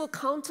cheerful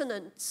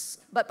countenance,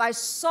 but by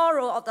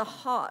sorrow of the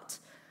heart,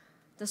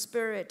 the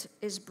spirit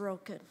is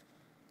broken.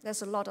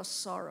 There's a lot of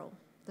sorrow.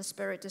 The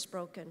spirit is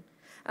broken.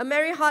 A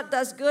merry heart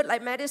does good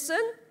like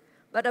medicine,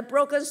 but a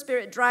broken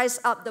spirit dries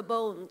up the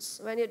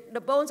bones. When the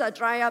bones are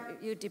dry up,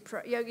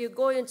 you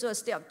go into a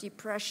state of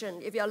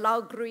depression if you allow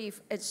grief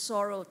and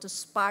sorrow to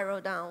spiral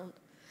down.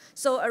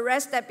 So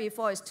arrest that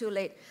before it's too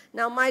late.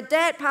 Now, my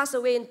dad passed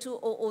away in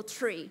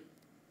 2003.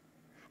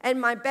 And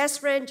my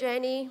best friend,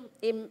 Jenny,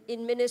 in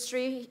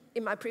ministry,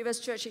 in my previous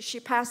church, she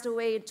passed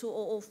away in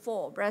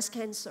 2004, breast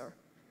cancer.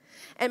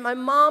 And my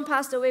mom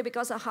passed away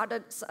because of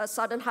a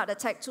sudden heart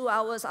attack 2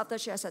 hours after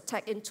she has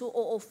attack in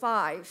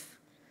 2005.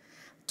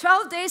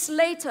 12 days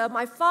later,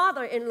 my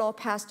father-in-law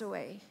passed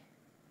away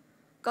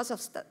because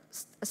of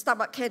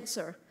stomach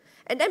cancer.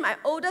 And then my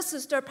older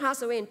sister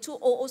passed away in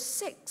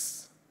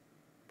 2006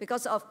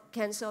 because of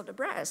cancer of the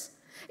breast.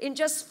 In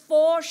just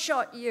 4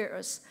 short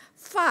years,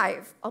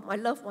 5 of my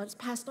loved ones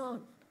passed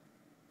on.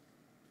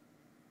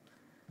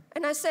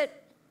 And I said,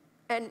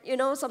 and you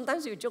know,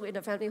 sometimes you joke in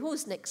the family,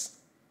 who's next?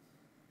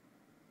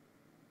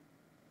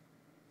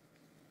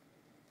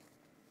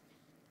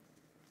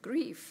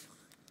 Grief.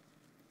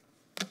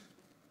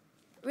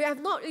 We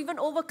have not even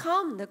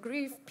overcome the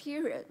grief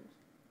period.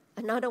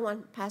 Another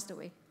one passed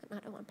away.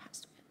 Another one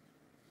passed away.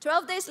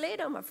 12 days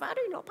later, my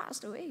father-in-law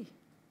passed away.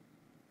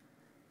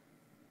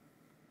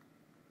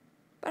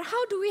 But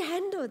how do we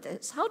handle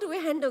this? How do we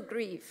handle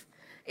grief?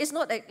 It's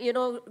not that, you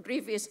know,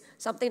 grief is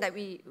something that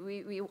we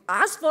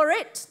ask for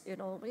it. You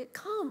know, it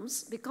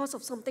comes because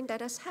of something that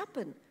has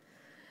happened.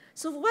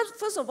 So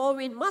first of all,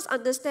 we must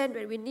understand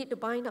that we need to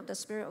bind up the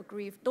spirit of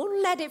grief.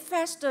 Don't let it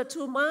fester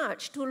too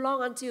much, too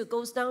long until it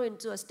goes down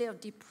into a state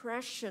of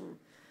depression.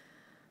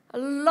 A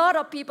lot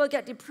of people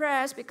get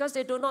depressed because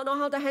they do not know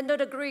how to handle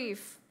the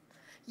grief.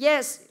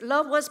 Yes,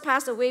 loved ones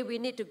pass away, we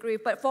need to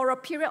grieve, but for a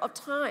period of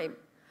time.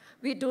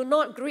 We do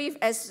not grieve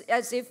as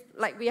if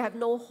like we have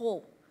no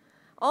hope.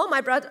 All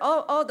my brothers,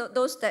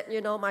 those that, you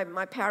know,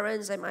 my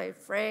parents and my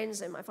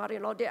friends and my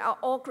father-in-law, they are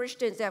all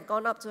Christians. They have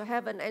gone up to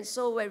heaven. And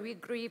so when we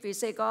grieve, we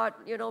say, God,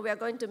 you know, we are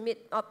going to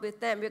meet up with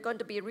them. We're going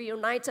to be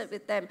reunited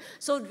with them.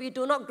 So we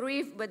do not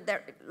grieve when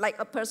they're like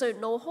a person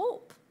with no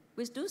hope.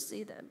 We do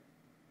see them.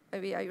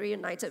 And we are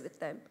reunited with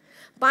them.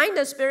 Bind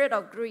the spirit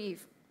of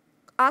grief.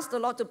 Ask the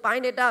Lord to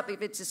bind it up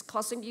if it is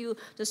causing you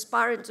to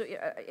spiral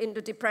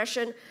into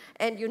depression,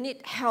 and you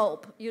need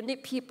help. You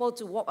need people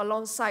to walk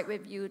alongside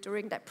with you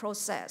during that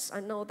process. I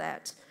know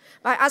that.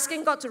 By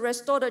asking God to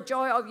restore the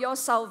joy of your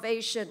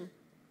salvation.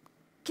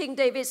 King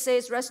David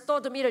says, restore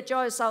to me the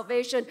joy of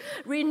salvation.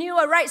 Renew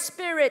a right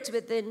spirit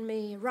within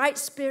me. Right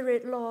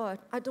spirit, Lord.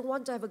 I don't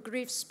want to have a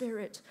grief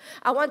spirit.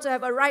 I want to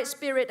have a right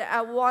spirit that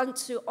I want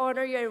to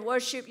honor you and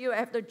worship you. I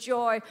have the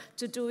joy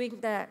to doing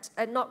that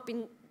and not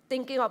being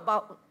thinking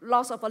about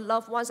loss of a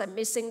loved ones and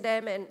missing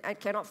them and I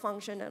cannot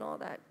function and all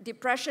that.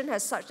 Depression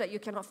has such that you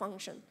cannot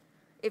function.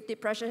 If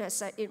depression has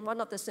set in, one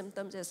of the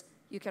symptoms is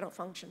you cannot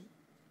function.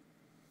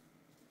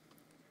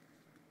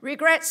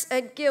 Regrets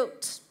and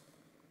guilt.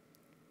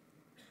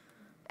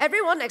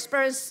 Everyone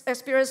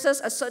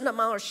experiences a certain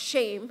amount of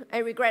shame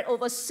and regret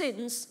over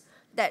sins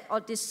that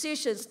or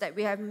decisions that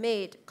we have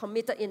made,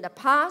 committed in the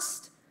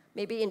past,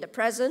 maybe in the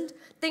present,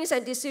 things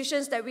and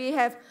decisions that we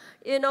have,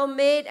 you know,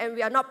 made and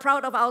we are not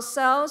proud of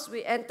ourselves.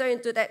 We enter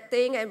into that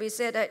thing and we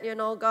say that, you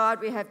know, God,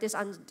 we have these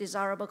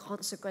undesirable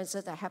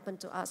consequences that happened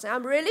to us. And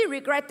I'm really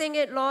regretting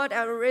it, Lord.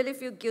 I really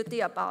feel guilty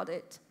about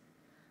it.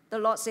 The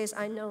Lord says,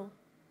 I know.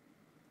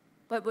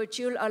 But would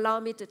you allow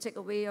me to take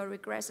away your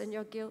regrets and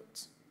your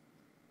guilt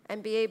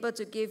and be able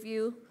to give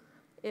you,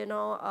 you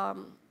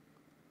know,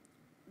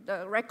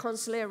 the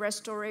reconciliation,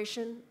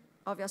 restoration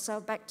of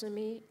yourself back to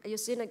me? You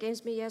sin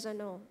against me? Yes, I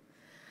know.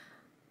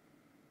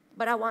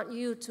 But I want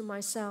you to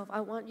myself.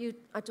 I want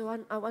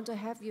to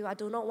have you. I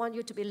do not want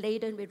you to be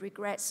laden with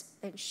regrets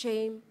and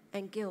shame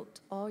and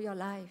guilt all your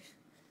life.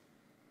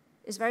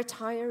 It's very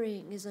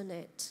tiring, isn't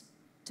it?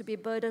 To be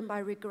burdened by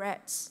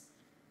regrets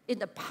in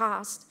the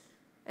past.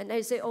 And then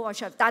you say, oh, I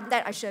should have done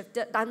that. I should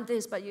have done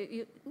this. But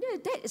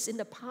that is in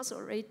the past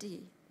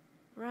already,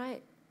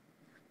 right?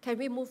 Can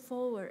we move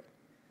forward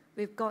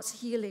with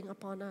God's healing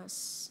upon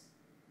us?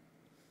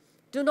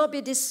 Do not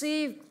be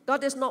deceived.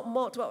 God is not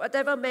mocked.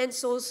 Whatever man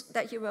sows,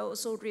 that he will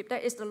also reap.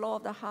 That is the law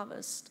of the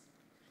harvest.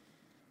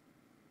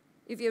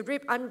 If you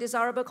reap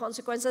undesirable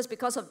consequences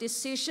because of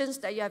decisions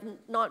that you have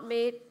not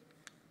made,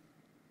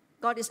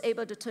 God is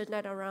able to turn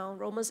that around.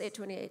 Romans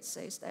 8:28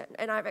 says that.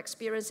 And I've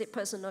experienced it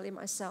personally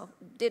myself.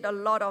 Did a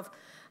lot of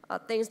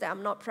things that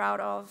I'm not proud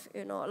of.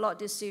 You know, a lot of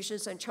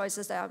decisions and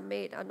choices that I've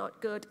made are not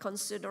good.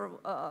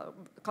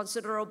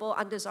 Considerable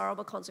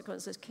undesirable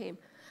consequences came.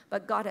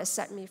 But God has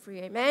set me free.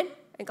 Amen?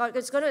 And God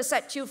is going to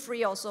set you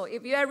free also.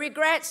 If you have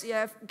regrets, you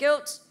have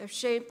guilt, you have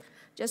shame,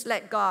 just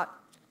let God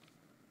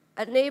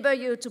enable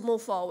you to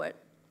move forward.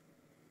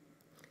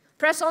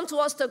 Press on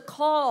towards the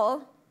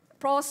call.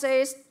 Paul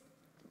says,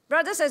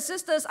 brothers and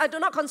sisters, I do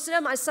not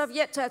consider myself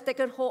yet to have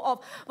taken hold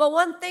of. But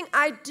one thing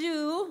I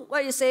do,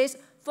 what he says,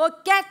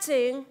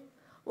 forgetting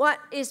what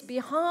is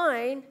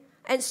behind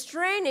and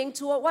straining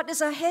toward what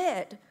is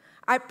ahead.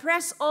 I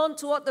press on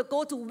toward the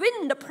goal to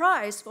win the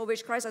prize for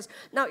which Christ has.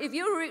 Now, if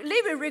you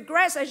live with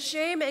regrets and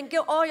shame and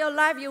guilt all your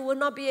life, you will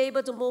not be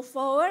able to move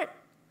forward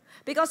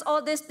because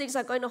all these things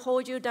are going to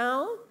hold you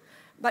down.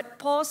 But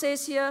Paul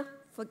says here,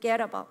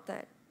 forget about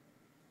that.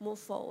 Move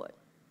forward.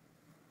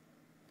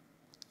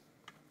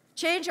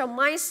 Change your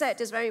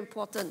mindset is very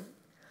important.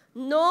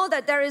 Know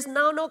that there is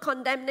now no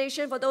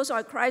condemnation for those who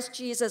are in Christ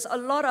Jesus. A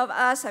lot of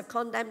us have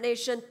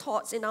condemnation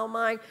thoughts in our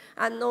mind.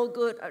 I'm no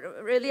good.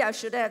 Really, I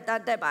should have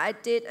done that, but I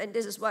did, and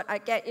this is what I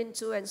get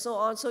into, and so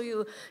on. So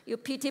you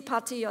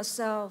pity-party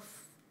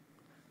yourself.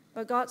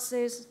 But God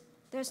says,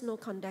 there's no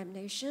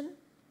condemnation.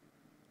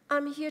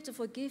 I'm here to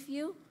forgive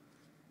you.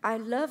 I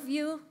love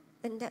you,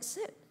 and that's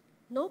it.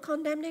 No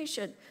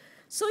condemnation.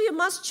 So you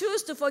must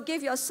choose to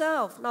forgive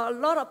yourself. Now, a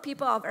lot of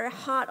people are very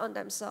hard on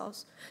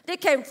themselves. They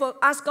can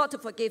ask God to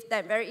forgive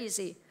them, very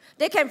easy.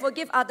 They can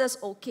forgive others,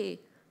 okay,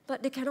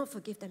 but they cannot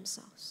forgive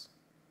themselves.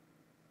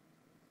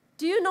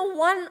 Do you know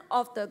one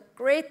of the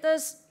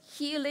greatest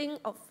healing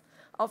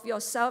of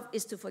yourself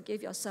is to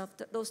forgive yourself,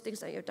 those things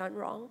that you've done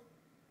wrong?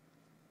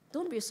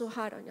 Don't be so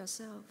hard on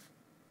yourself.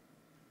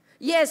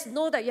 Yes,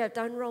 know that you have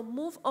done wrong.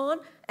 Move on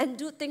and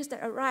do things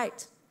that are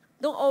right.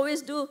 Don't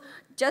always do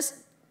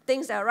just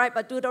things that are right,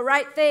 but do the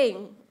right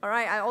thing. All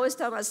right, I always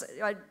tell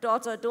my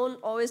daughter,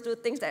 don't always do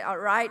things that are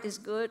right is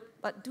good,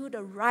 but do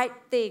the right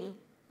thing,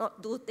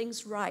 not do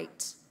things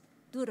right.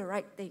 Do the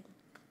right thing.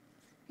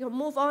 You'll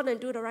move on and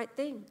do the right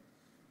thing.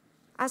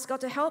 Ask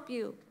God to help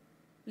you,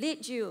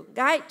 lead you,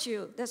 guide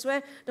you. That's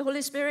where the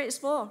Holy Spirit is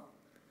for.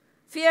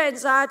 Fear,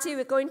 anxiety,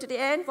 we're going to the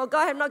end. For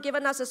God has not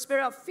given us a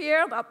spirit of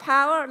fear, but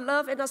power,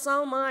 love, and a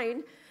sound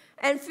mind.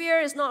 And fear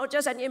is not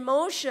just an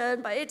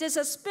emotion, but it is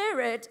a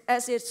spirit,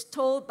 as it's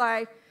told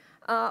by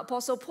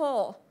Apostle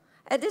Paul.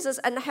 And this is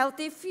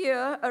unhealthy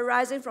fear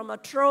arising from a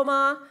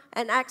trauma,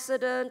 an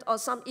accident, or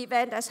some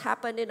event that's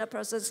happened in a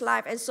person's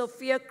life. And so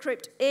fear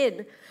crept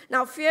in.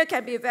 Now, fear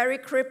can be very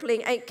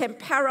crippling and can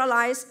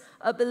paralyze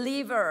a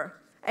believer.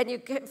 And you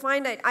can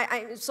find that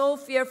I'm so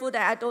fearful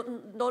that I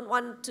don't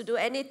want to do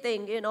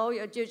anything. You know,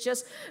 you're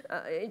just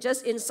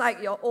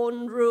inside your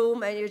own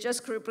room and you're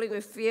just crippling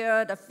with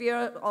fear, the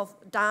fear of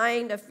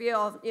dying, the fear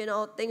of,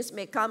 things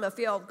may come, the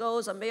fear of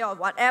ghosts, or fear of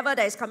whatever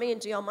that is coming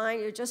into your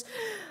mind. You're just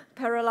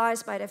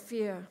paralyzed by the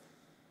fear.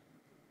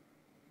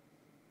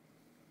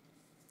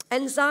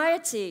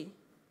 Anxiety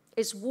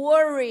is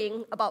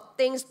worrying about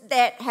things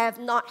that have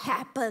not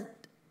happened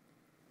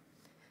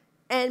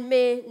and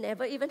may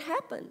never even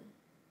happen.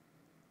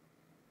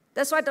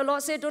 That's why the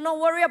Lord said, do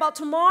not worry about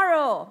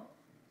tomorrow.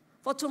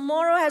 For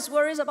tomorrow has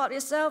worries about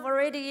itself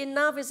already.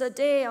 Enough is a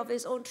day of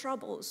its own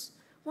troubles.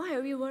 Why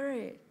are we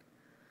worried?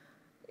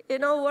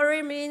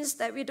 Worry means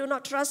that we do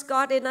not trust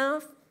God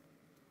enough.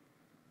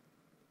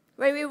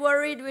 When we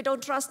worry, we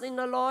don't trust in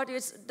the Lord.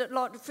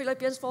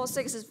 Philippians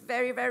 4:6 is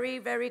very, very,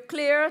 very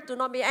clear. Do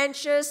not be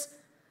anxious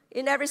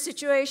in every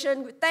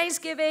situation. With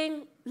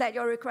thanksgiving, let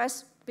your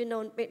requests be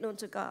made known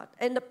to God.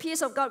 And the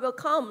peace of God will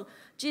come.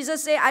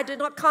 Jesus said, I did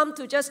not come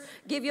to just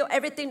give you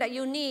everything that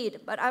you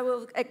need, but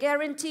I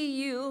guarantee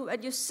you,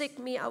 when you seek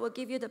me, I will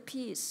give you the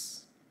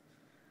peace.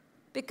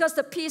 Because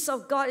the peace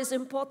of God is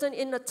important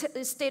in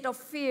a state of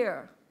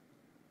fear.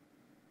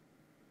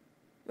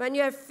 When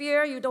you have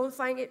fear, you don't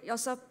find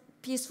yourself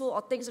peaceful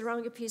or things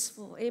around you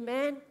peaceful.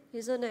 Amen?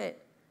 Isn't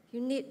it?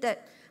 You need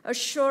that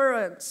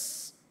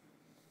assurance.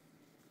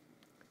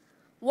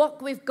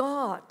 Walk with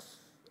God.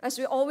 As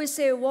we always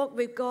say, walk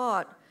with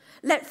God.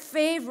 Let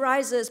faith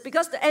rises,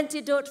 because the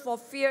antidote for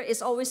fear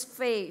is always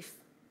faith.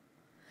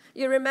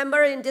 You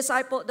remember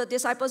the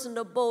disciples in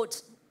the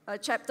boat,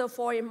 chapter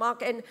 4 in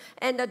Mark,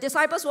 and the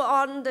disciples were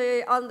on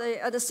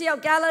the Sea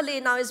of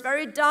Galilee. Now it's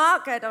very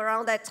dark at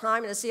around that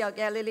time in the Sea of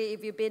Galilee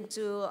if you've been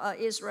to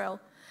Israel.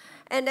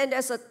 And then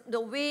there's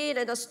the wind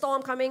and the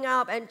storm coming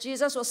up, and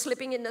Jesus was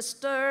sleeping in the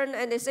stern,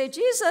 and they say,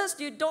 Jesus,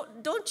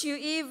 don't you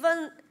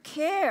even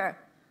care?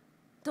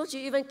 Don't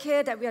you even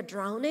care that we are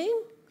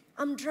drowning?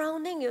 I'm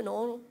drowning,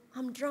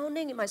 I'm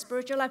drowning in my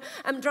spiritual life.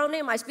 I'm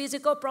drowning in my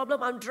physical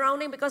problem. I'm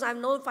drowning because I have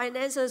no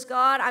finances,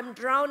 God. I'm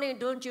drowning.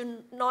 Don't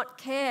you not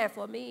care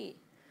for me?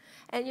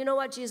 And you know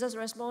what Jesus'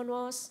 response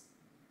was?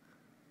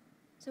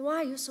 He said, why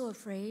are you so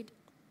afraid?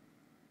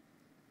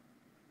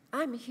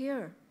 I'm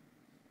here.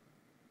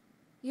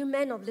 You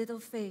men of little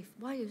faith,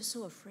 why are you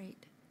so afraid?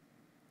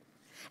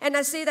 And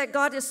I see that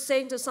God is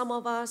saying to some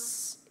of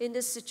us in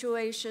this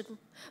situation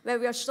where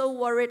we are so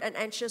worried and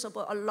anxious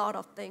about a lot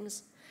of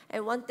things.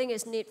 And one thing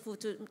is needful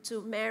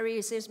to Mary.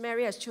 He says,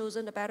 Mary has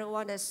chosen the better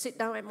one, has sit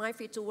down at my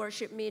feet to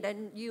worship me.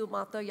 Then you,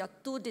 Martha, you're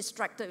too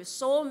distracted with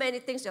so many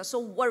things. You're so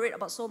worried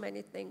about so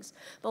many things.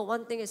 But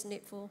one thing is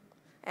needful.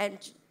 And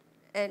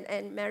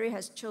Mary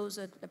has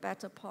chosen the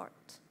better part,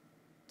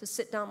 to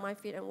sit down at my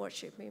feet and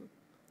worship him.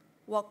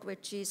 Walk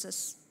with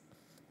Jesus.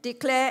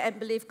 Declare and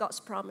believe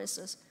God's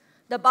promises.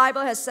 The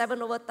Bible has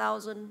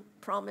 7,000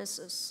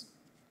 promises.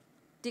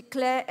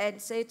 Declare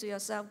and say to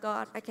yourself,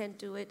 God, I can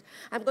do it.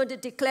 I'm going to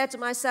declare to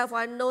myself,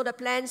 I know the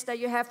plans that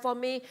you have for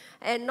me,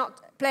 and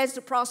not plans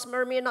to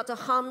prosper me, not to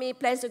harm me,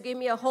 plans to give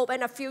me a hope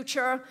and a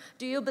future.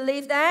 Do you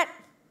believe that?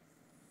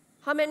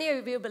 How many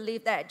of you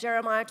believe that?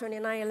 Jeremiah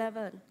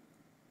 29:11.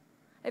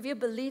 If you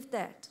believe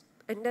that,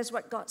 and that's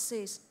what God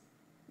says,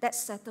 that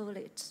settled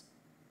it.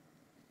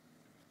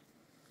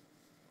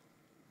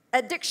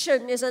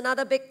 Addiction is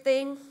another big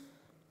thing.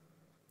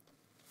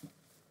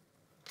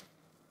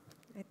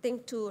 I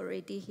think two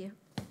already here.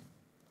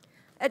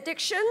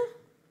 Addiction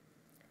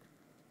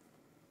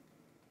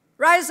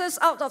rises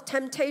out of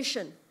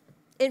temptation.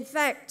 In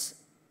fact,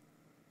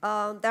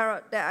 there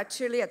are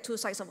actually two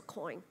sides of a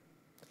coin.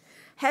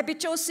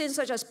 Habitual sins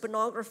such as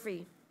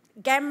pornography,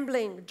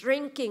 gambling,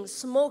 drinking,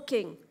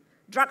 smoking,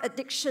 drug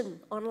addiction,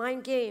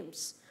 online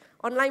games,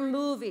 online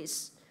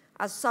movies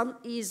are seldom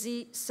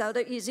easy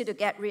to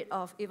get rid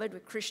of, even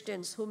with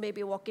Christians who may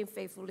be walking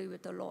faithfully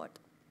with the Lord.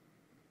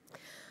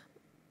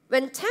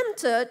 When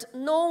tempted,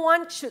 no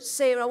one should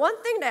say, well,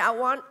 one thing that I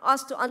want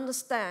us to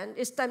understand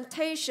is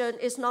temptation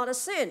is not a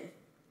sin.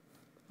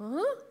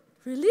 Huh?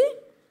 Really?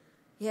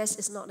 Yes,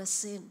 it's not a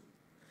sin.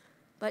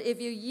 But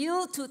if you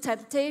yield to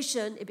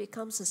temptation, it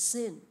becomes a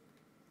sin.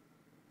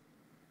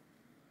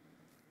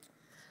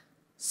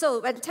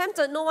 So when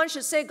tempted, no one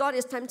should say, God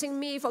is tempting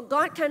me, for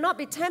God cannot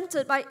be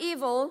tempted by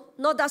evil,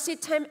 nor does he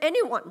tempt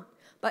anyone.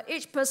 But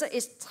each person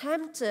is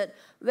tempted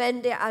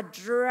when they are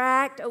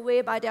dragged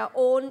away by their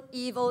own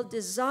evil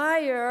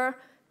desire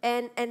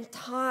and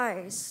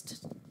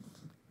enticed.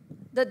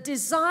 The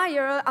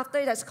desire, after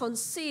it has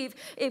conceived,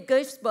 it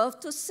gives birth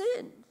to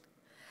sin.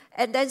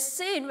 And then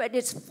sin, when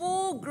it's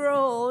full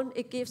grown,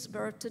 it gives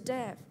birth to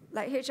death.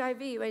 Like HIV,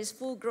 when it's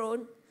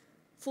full-blown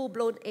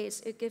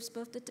AIDS, it gives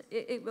birth to,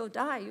 it will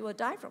die. You will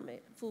die from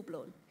it,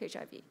 full-blown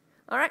HIV.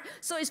 All right?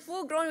 So it's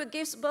full-grown, it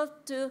gives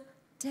birth to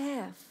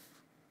death.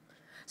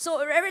 So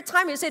every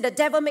time you say, the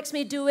devil makes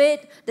me do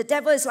it, the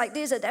devil is like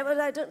this, the devil is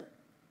like that,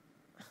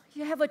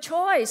 you have a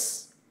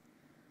choice.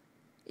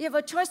 You have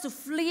a choice to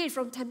flee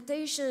from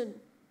temptation.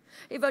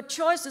 You have a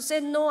choice to say,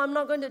 no, I'm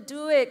not going to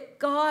do it.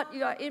 God,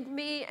 you are in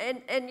me,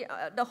 and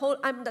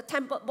I'm the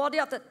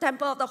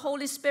temple of the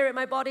Holy Spirit,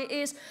 my body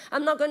is.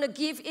 I'm not going to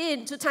give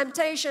in to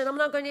temptation. I'm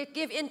not going to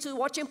give in to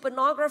watching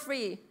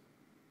pornography.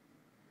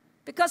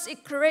 Because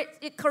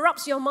it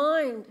corrupts your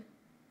mind.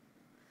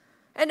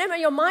 And then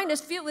when your mind is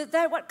filled with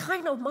that, what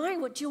kind of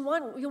mind would you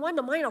want? You want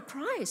the mind of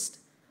Christ.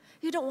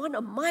 You don't want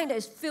a mind that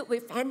is filled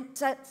with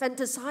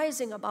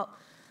fantasizing about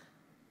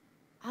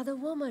other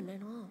women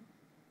and all.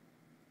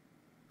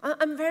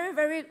 I'm very,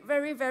 very,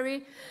 very,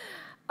 very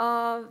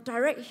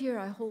direct here,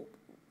 I hope.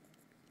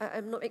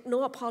 I make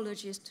no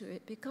apologies to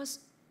it, because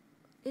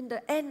in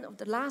the end of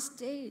the last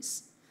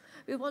days,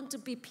 we want to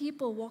be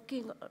people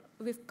walking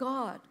with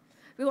God.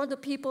 We want the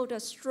people that are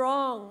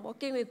strong,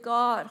 walking with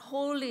God,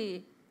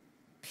 holy,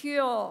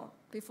 pure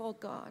before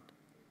God.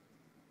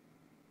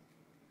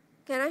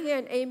 Can I hear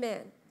an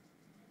amen?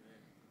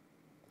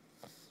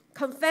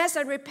 Confess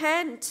and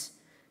repent.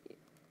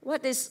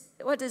 What is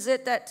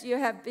it that you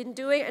have been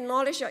doing?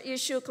 Acknowledge your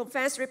issue,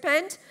 confess,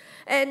 repent.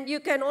 And you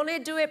can only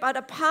do it by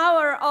the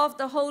power of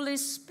the Holy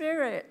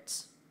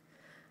Spirit.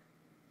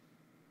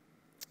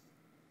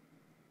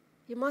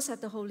 You must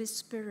have the Holy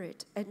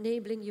Spirit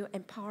enabling you,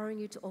 empowering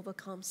you to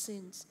overcome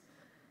sins.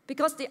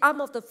 Because the arm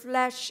of the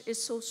flesh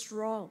is so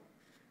strong.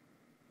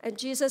 And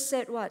Jesus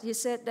said what? He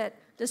said that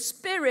the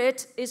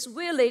spirit is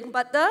willing,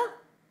 but the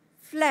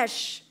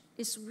flesh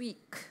is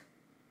weak.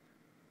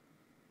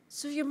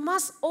 So you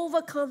must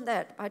overcome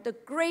that by the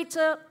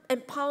greater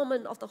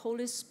empowerment of the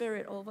Holy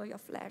Spirit over your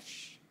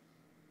flesh.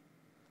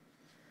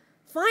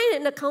 Find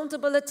an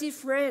accountability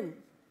friend.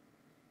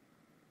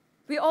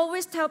 We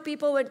always tell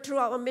people through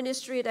our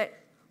ministry that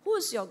who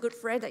is your good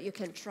friend that you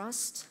can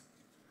trust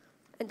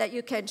and that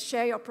you can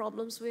share your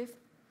problems with,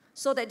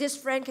 so that this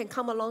friend can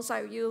come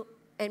alongside you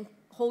and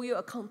hold you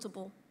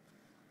accountable.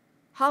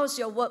 How's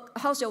your work?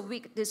 How's your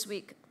week this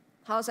week?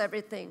 How's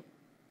everything?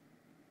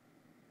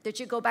 Did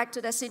you go back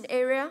to that sin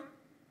area?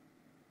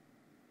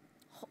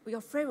 Your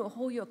friend will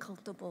hold you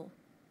accountable.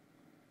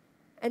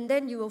 And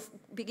then you will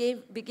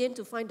begin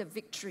to find the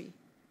victory,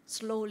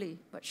 slowly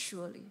but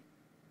surely.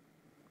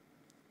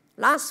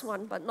 Last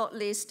one, but not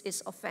least,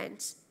 is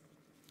offense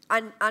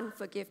and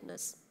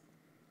unforgiveness.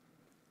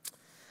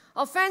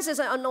 Offense is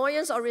an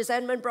annoyance or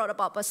resentment brought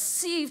about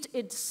perceived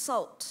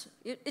insult.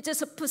 It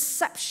is a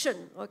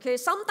perception, okay?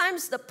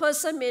 Sometimes the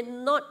person may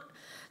not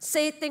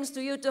say things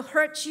to you to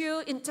hurt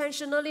you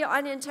intentionally or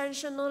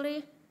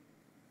unintentionally,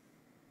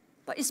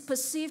 but it's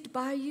perceived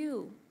by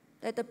you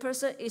that the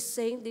person is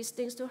saying these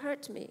things to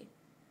hurt me.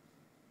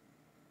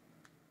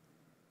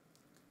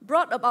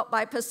 Brought about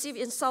by perceived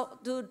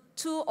insult due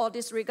to or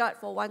disregard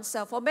for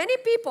oneself. For many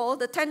people,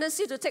 the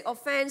tendency to take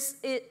offense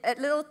at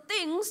little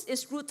things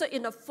is rooted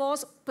in a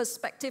false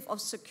perspective of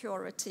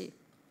security.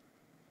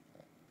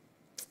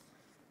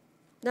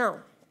 Now,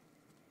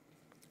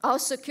 our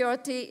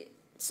security,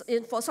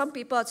 for some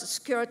people,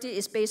 security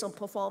is based on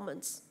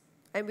performance.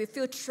 And we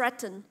feel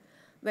threatened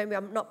when we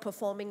are not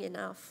performing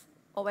enough,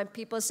 or when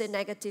people say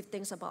negative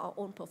things about our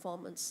own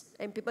performance.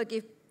 And people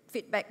give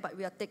feedback, but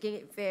we are taking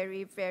it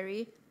very,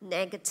 very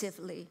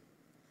negatively.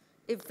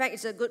 In fact,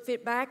 it's a good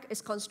feedback,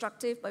 it's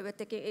constructive, but we're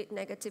taking it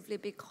negatively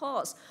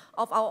because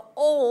of our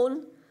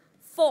own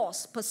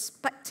false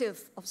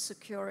perspective of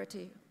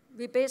security.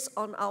 We base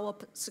on our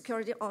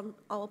security on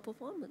our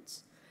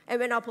performance. And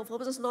when our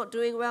performance is not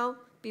doing well,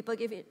 people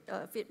give it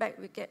feedback,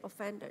 we get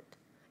offended.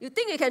 You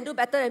think you can do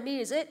better than me,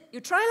 is it? You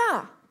try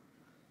lah.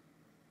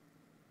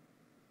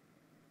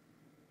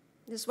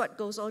 This is what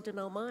goes on in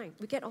our mind.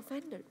 We get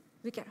offended.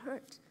 We get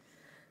hurt.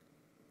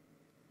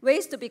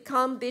 Ways to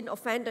become being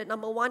offended.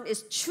 Number one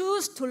is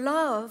choose to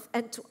love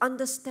and to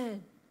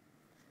understand.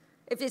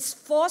 If it's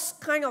false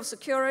kind of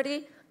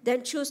security,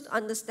 then choose to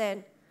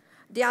understand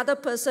the other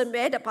person,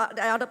 where the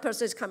other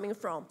person is coming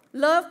from.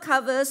 Love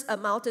covers a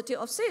multitude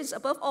of sins.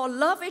 Above all,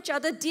 love each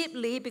other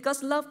deeply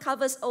because love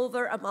covers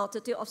over a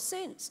multitude of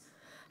sins.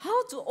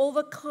 How to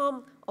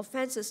overcome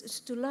offenses is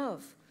to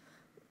love.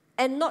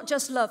 And not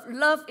just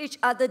love each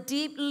other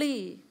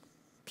deeply,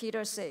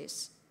 Peter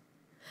says.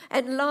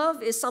 And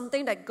love is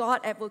something that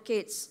God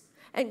advocates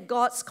and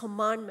God's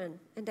commandment.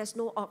 And there's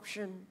no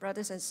option,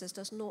 brothers and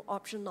sisters, no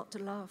option not to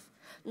love,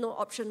 no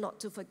option not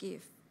to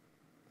forgive.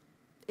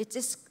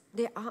 These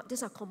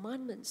are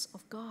commandments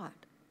of God.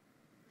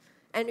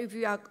 And if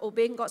we are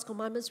obeying God's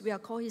commandments, we are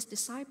called His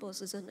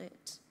disciples, isn't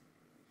it?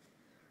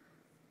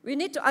 We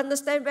need to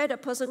understand where the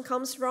person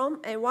comes from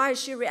and why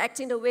is she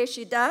reacting the way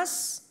she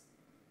does.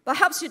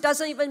 Perhaps she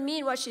doesn't even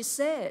mean what she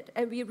said,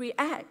 and we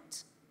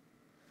react.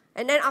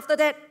 And then after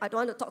that, I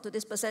don't want to talk to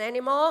this person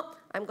anymore.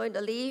 I'm going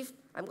to leave.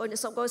 I'm going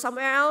to go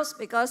somewhere else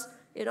because,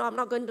 I'm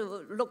not going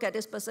to look at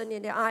this person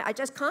in the eye. I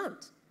just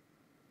can't.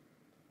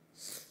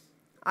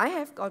 I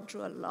have gone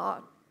through a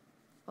lot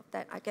of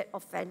that. I get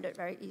offended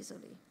very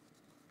easily.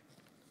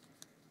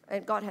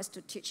 And God has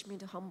to teach me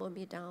to humble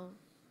me down,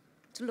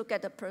 to look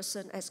at the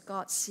person as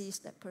God sees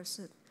that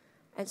person,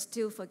 and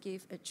still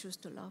forgive and choose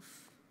to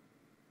love.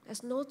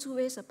 There's no two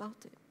ways about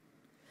it.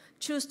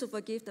 Choose to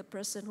forgive the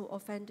person who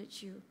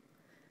offended you.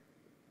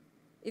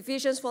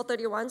 Ephesians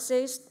 4:31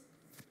 says,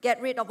 get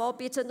rid of all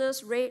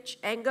bitterness, rage,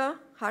 anger,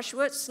 harsh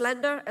words,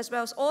 slander, as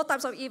well as all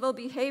types of evil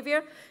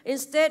behavior.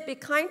 Instead, be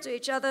kind to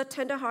each other,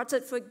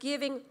 tender-hearted,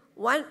 forgiving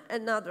one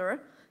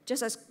another,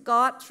 just as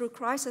God, through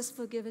Christ, has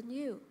forgiven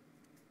you.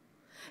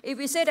 If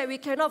we say that we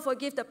cannot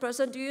forgive the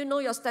person, do you know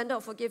your standard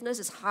of forgiveness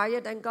is higher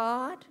than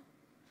God?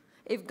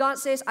 If God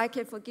says, I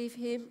can forgive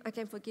him, I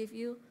can forgive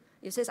you,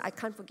 He says, I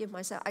can't forgive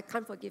myself, I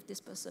can't forgive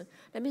this person.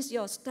 That means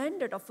your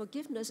standard of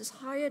forgiveness is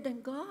higher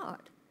than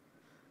God.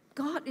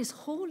 God is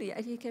holy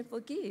and He can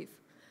forgive.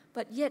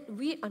 But yet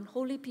we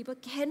unholy people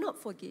cannot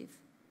forgive.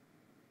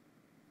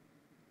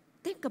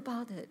 Think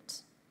about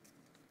it.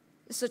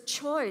 It's a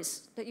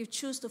choice that you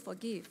choose to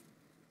forgive.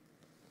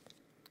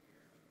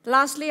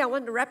 Lastly, I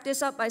want to wrap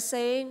this up by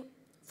saying,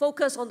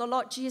 focus on the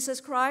Lord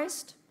Jesus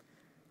Christ.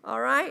 All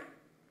right?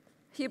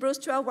 Hebrews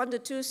 12,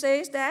 1-2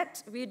 says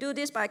that we do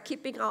this by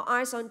keeping our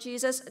eyes on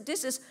Jesus.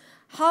 This is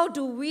how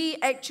do we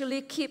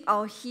actually keep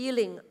our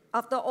healing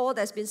after all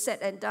that's been said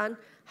and done.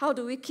 How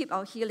do we keep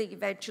our healing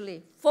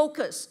eventually?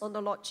 Focus on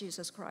the Lord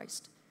Jesus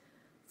Christ.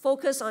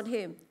 Focus on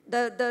Him.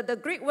 The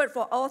Greek word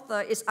for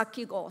author is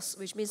akigos,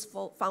 which means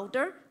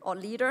founder or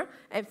leader,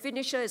 and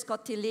finisher is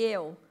called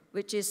teleo,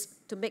 which is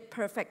to make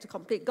perfect, to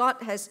complete.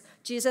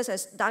 Jesus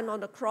has done on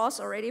the cross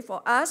already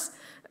for us,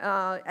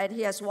 and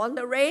He has won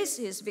the race.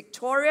 He is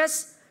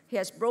victorious. He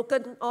has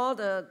broken all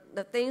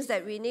the things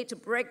that we need to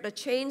break the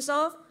chains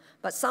of.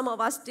 But some of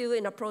us still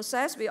in a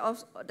process.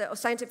 The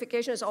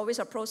sanctification is always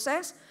a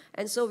process.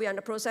 And so we are in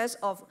the process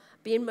of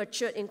being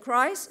matured in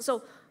Christ.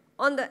 So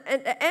at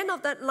the end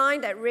of that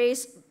line, that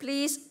race,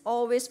 please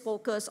always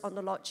focus on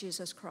the Lord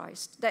Jesus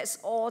Christ. That's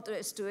all there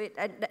is to it.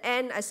 At the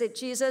end, I said,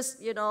 Jesus,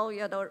 you're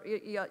at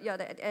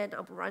the end,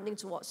 I'm running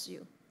towards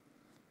you.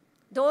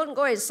 Don't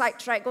go and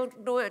sidetrack.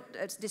 Don't do it.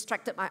 It's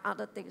distracted by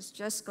other things.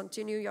 Just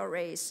continue your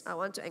race. I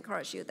want to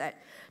encourage you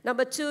that.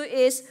 Number 2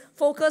 is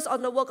focus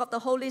on the work of the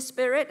Holy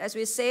Spirit. As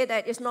we say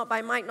that it's not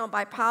by might, not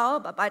by power,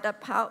 but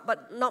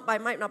not by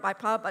might, not by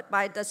power, but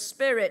by the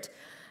Spirit.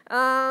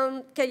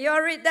 Can you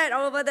all read that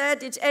over there?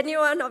 Did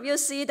anyone of you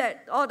see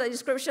that all the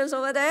descriptions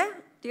over there?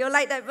 Do you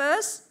like that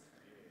verse?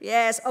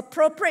 Yes,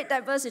 appropriate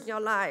that verse in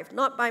your life.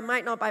 Not by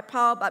might, not by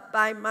power, but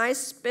by my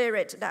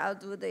Spirit that I'll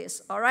do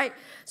this. All right?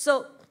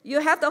 So you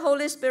have the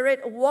Holy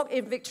Spirit, walk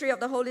in victory of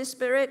the Holy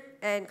Spirit,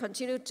 and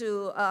continue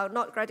to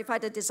not gratify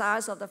the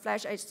desires of the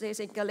flesh, as it says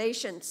in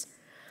Galatians.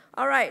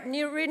 All right,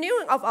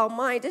 renewing of our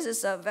mind, this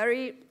is a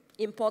very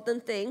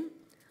important thing.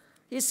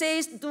 He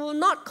says, do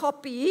not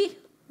copy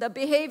the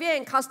behavior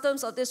and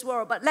customs of this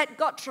world, but let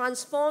God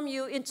transform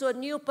you into a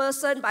new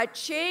person by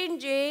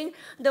changing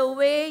the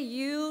way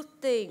you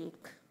think.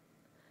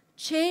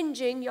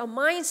 Changing your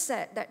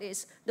mindset, that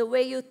is, the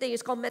way you think.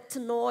 It's called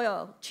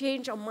metanoia,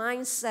 change your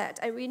mindset.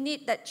 And we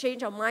need that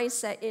change of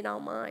mindset in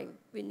our mind.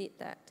 We need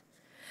that.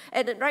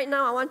 And right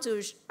now, I want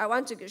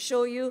to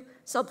show you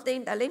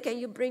something. Darlene, can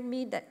you bring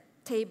me that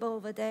table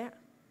over there?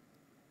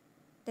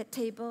 That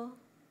table?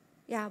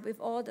 Yeah, with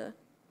all the...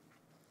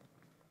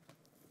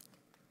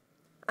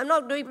 I'm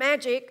not doing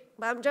magic,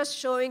 but I'm just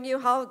showing you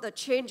how the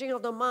changing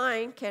of the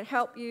mind can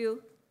help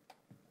you.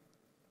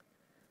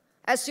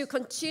 As you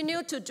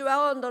continue to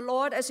dwell on the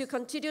Lord, as you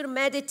continue to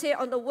meditate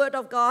on the Word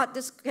of God,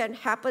 this can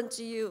happen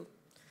to you.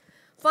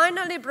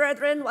 Finally,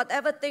 brethren,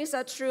 whatever things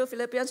are true,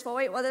 Philippians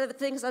 4:8, whatever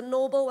things are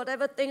noble,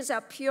 whatever things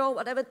are pure,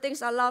 whatever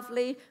things are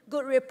lovely,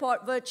 good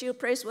report, virtue,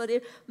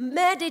 praiseworthy,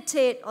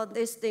 meditate on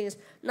these things.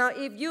 Now,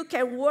 if you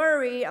can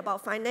worry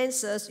about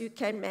finances, you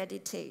can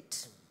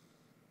meditate.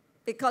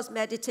 Because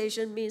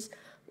meditation means,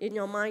 In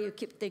your mind, you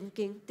keep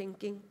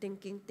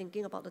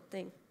thinking about the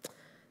thing.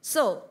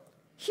 So,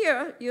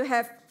 here you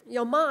have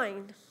your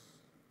mind.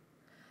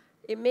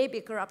 It may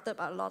be corrupted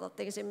by a lot of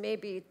things. It may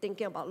be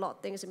thinking about a lot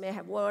of things. It may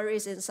have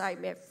worries inside,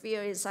 it may have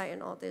fear inside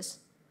and all this.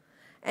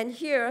 And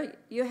here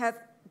you have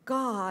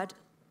God,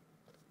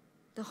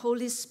 the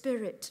Holy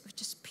Spirit,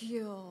 which is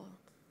pure.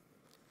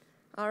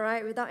 All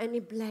right, without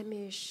any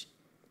blemish.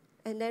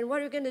 And then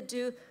what are you going to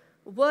do?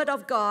 Word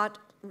of God,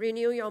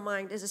 renew your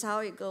mind. This is how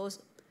it goes.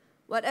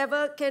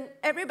 Whatever, can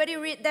everybody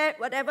read that?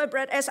 Whatever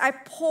bread, as I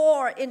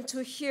pour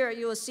into here,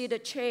 you will see the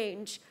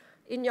change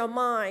in your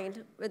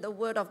mind with the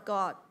word of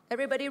God.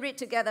 Everybody read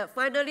together.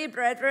 Finally,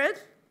 brethren.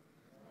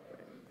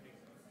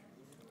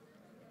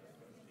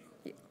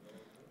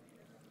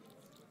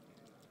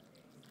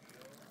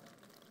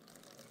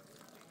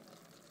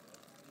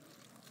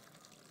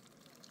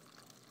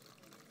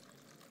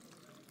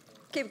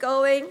 Keep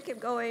going, keep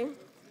going.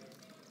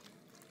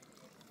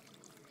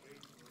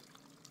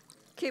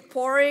 Keep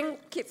pouring,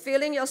 keep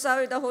filling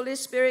yourself with the Holy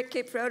Spirit,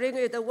 keep filling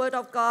with the Word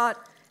of God,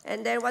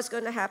 and then what's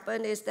going to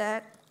happen is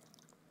that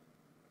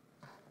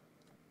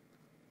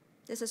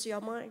this is your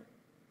mind.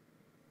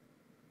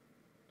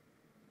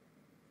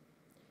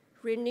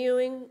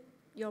 Renewing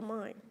your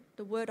mind,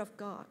 the Word of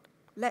God.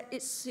 Let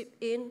it seep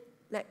in,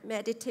 let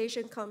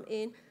meditation come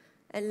in,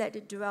 and let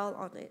it dwell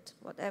on it,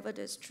 whatever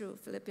is true,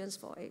 Philippians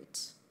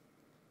 4:8.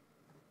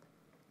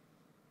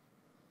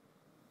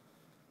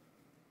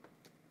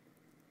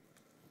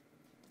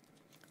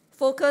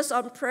 Focus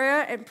on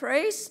prayer and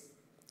praise.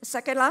 The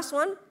second last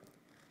one.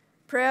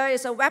 Prayer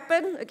is a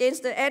weapon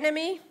against the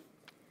enemy.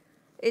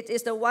 It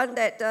is the one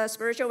that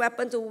spiritual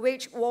weapon to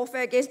wage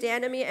warfare against the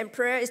enemy, and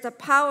prayer is the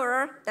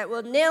power that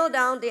will nail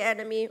down the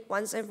enemy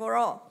once and for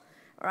all.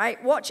 All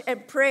right, watch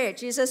and pray.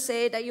 Jesus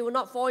said that you will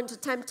not fall into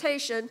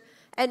temptation,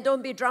 and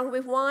don't be drunk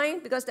with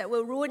wine because that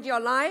will ruin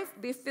your life.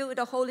 Be filled with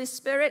the Holy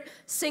Spirit,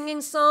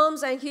 singing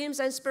psalms and hymns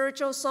and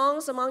spiritual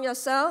songs among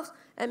yourselves,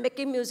 and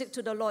making music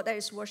to the Lord. That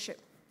is worship.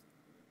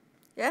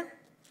 Yeah?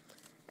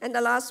 And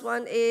the last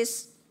one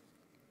is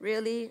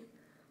really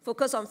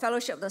focus on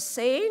fellowship of the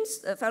saints.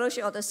 The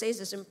fellowship of the saints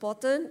is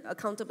important,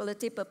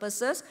 accountability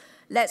purposes.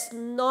 Let's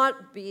think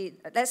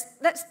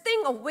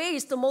of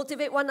ways to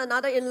motivate one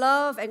another in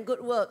love and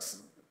good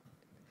works.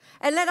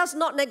 And let us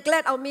not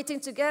neglect our meeting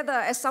together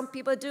as some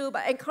people do,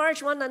 but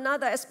encourage one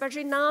another,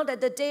 especially now that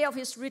the day of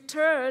his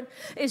return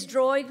is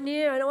drawing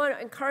near. And I want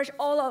to encourage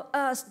all of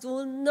us,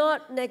 do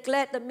not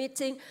neglect the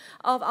meeting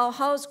of our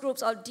house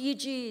groups, our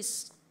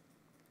DGs.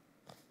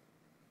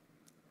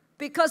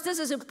 Because this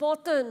is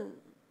important.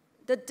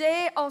 The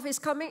day of his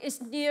coming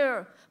is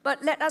near.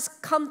 But let us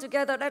come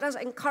together. Let us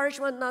encourage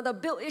one another,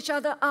 build each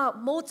other up,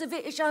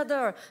 motivate each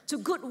other to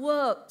good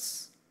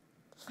works.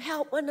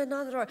 Help one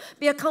another.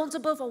 Be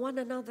accountable for one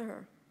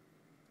another.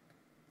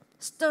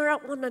 Stir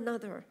up one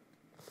another.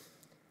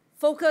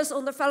 Focus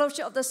on the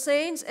fellowship of the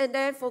saints, and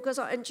then focus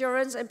on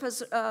endurance and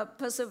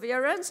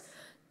perseverance.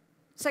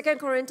 2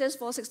 Corinthians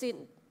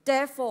 4:16.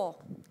 Therefore,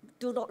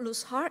 do not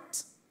lose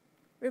heart.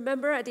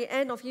 Remember at the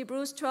end of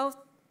Hebrews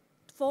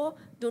 12:4,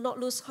 do not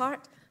lose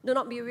heart, do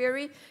not be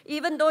weary.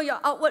 Even though your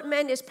outward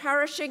man is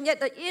perishing, yet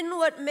the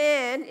inward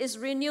man is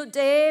renewed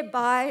day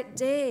by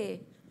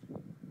day.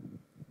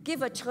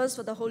 Give a chance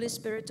for the Holy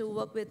Spirit to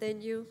work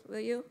within you, will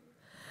you?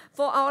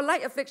 For our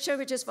light affliction,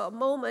 which is for a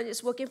moment,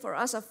 is working for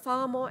us a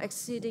far more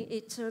exceeding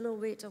eternal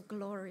weight of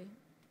glory.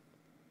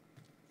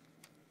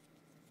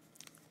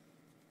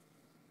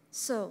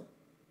 So,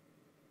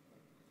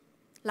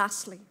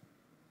 lastly,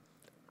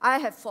 I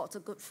have fought a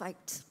good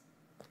fight.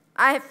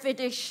 I have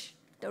finished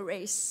the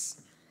race.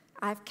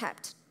 I have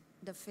kept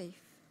the faith.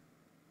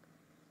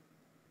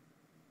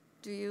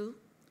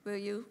 Will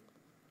you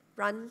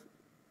run,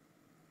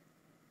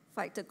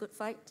 fight the good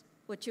fight?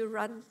 Would you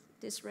run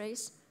this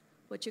race?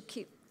 Would you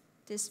keep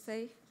this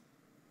faith?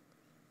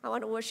 I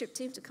want the worship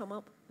team to come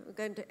up. We're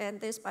going to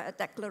end this by a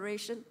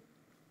declaration.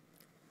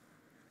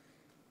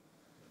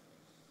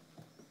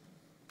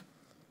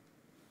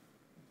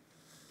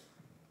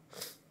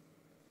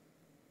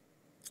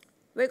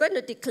 We're going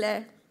to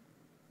declare.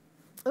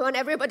 I want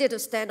everybody to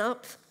stand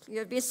up.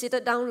 You've been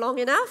seated down long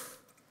enough.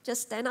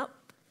 Just stand up.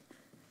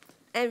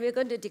 And we're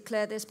going to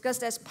declare this because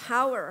there's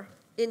power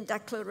in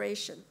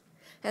declaration.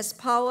 There's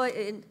power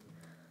in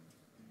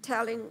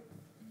telling,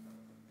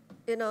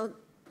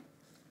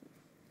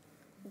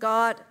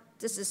 God,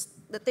 this is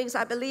the things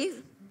I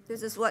believe.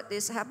 This is what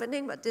is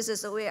happening, but this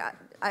is the way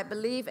I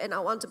believe, and I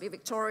want to be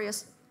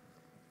victorious.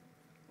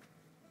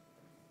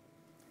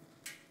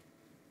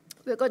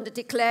 We're going to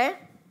declare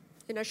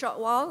in a short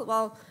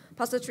while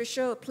Pastor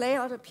Tricia will play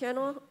on the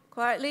piano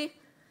quietly,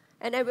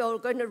 and then we're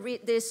going to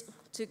read this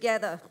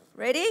together.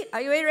 Ready?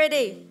 Are you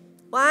ready?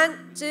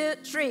 1, 2,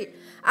 3.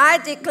 I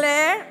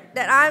declare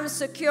that I'm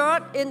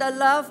secured in the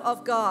love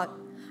of God.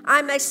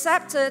 I'm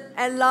accepted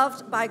and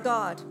loved by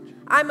God.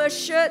 I'm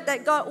assured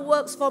that God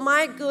works for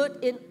my good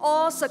in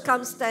all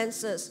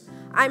circumstances.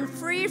 I'm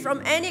free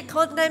from any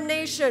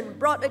condemnation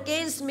brought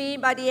against me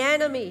by the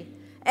enemy,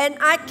 and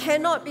I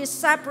cannot be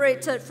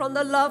separated from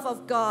the love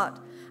of God.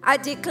 I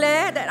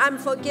declare that I'm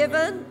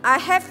forgiven, I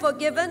have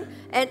forgiven,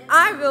 and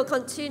I will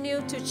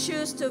continue to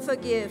choose to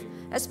forgive,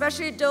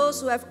 especially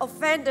those who have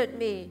offended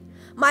me.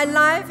 My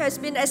life has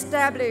been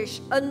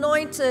established,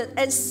 anointed,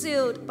 and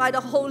sealed by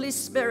the Holy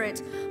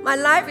Spirit. My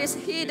life is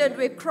hidden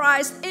with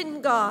Christ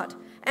in God,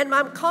 and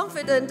I'm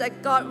confident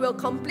that God will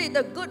complete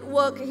the good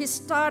work He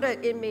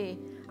started in me.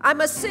 I'm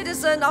a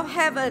citizen of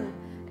heaven,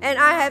 and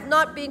I have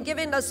not been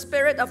given a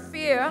spirit of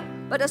fear,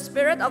 but a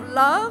spirit of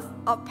love,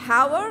 of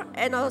power,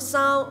 and a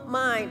sound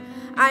mind.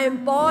 I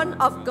am born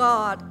of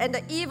God, and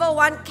the evil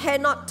one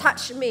cannot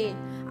touch me.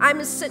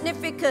 I'm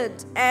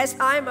significant as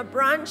I am a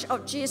branch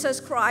of Jesus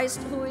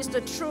Christ, who is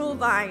the true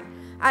vine.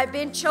 I've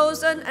been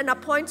chosen and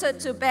appointed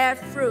to bear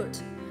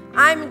fruit.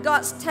 I'm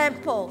God's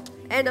temple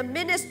and a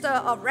minister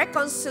of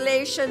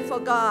reconciliation for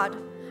God.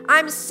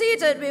 I'm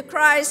seated with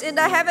Christ in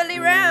the heavenly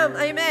realm.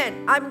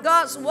 Amen. I'm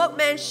God's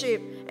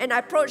workmanship, and I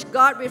approach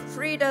God with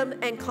freedom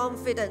and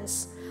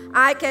confidence.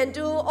 I can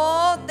do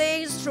all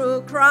things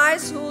through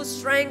Christ who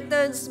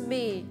strengthens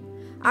me.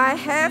 I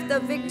have the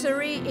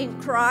victory in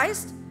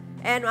Christ,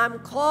 and I'm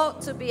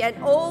called to be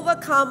an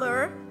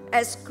overcomer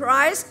as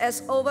Christ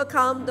has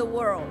overcome the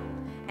world.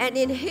 And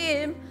in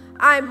Him,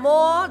 I'm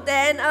more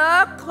than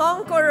a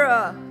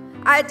conqueror.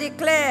 I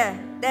declare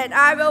that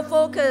I will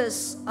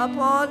focus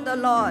upon the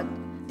Lord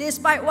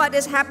despite what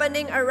is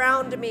happening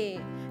around me.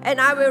 And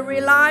I will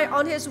rely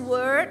on His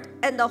Word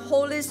and the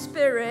Holy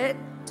Spirit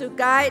to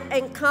guide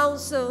and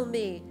counsel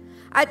me.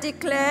 I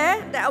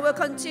declare that I will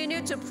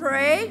continue to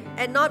pray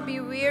and not be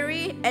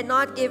weary and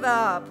not give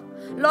up.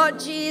 Lord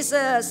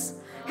Jesus,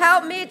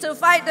 help me to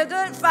fight the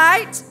good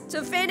fight,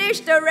 to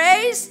finish the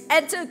race,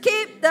 and to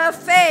keep the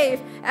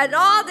faith. And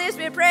all this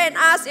we pray and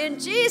ask in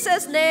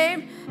Jesus'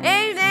 name.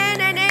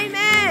 Amen and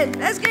amen.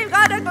 Let's give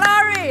God the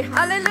glory.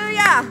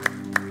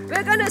 Hallelujah.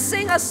 We're going to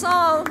sing a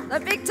song, The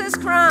Victor's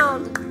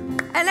Crown.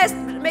 And let's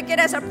make it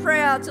as a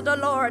prayer to the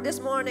Lord this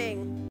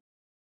morning.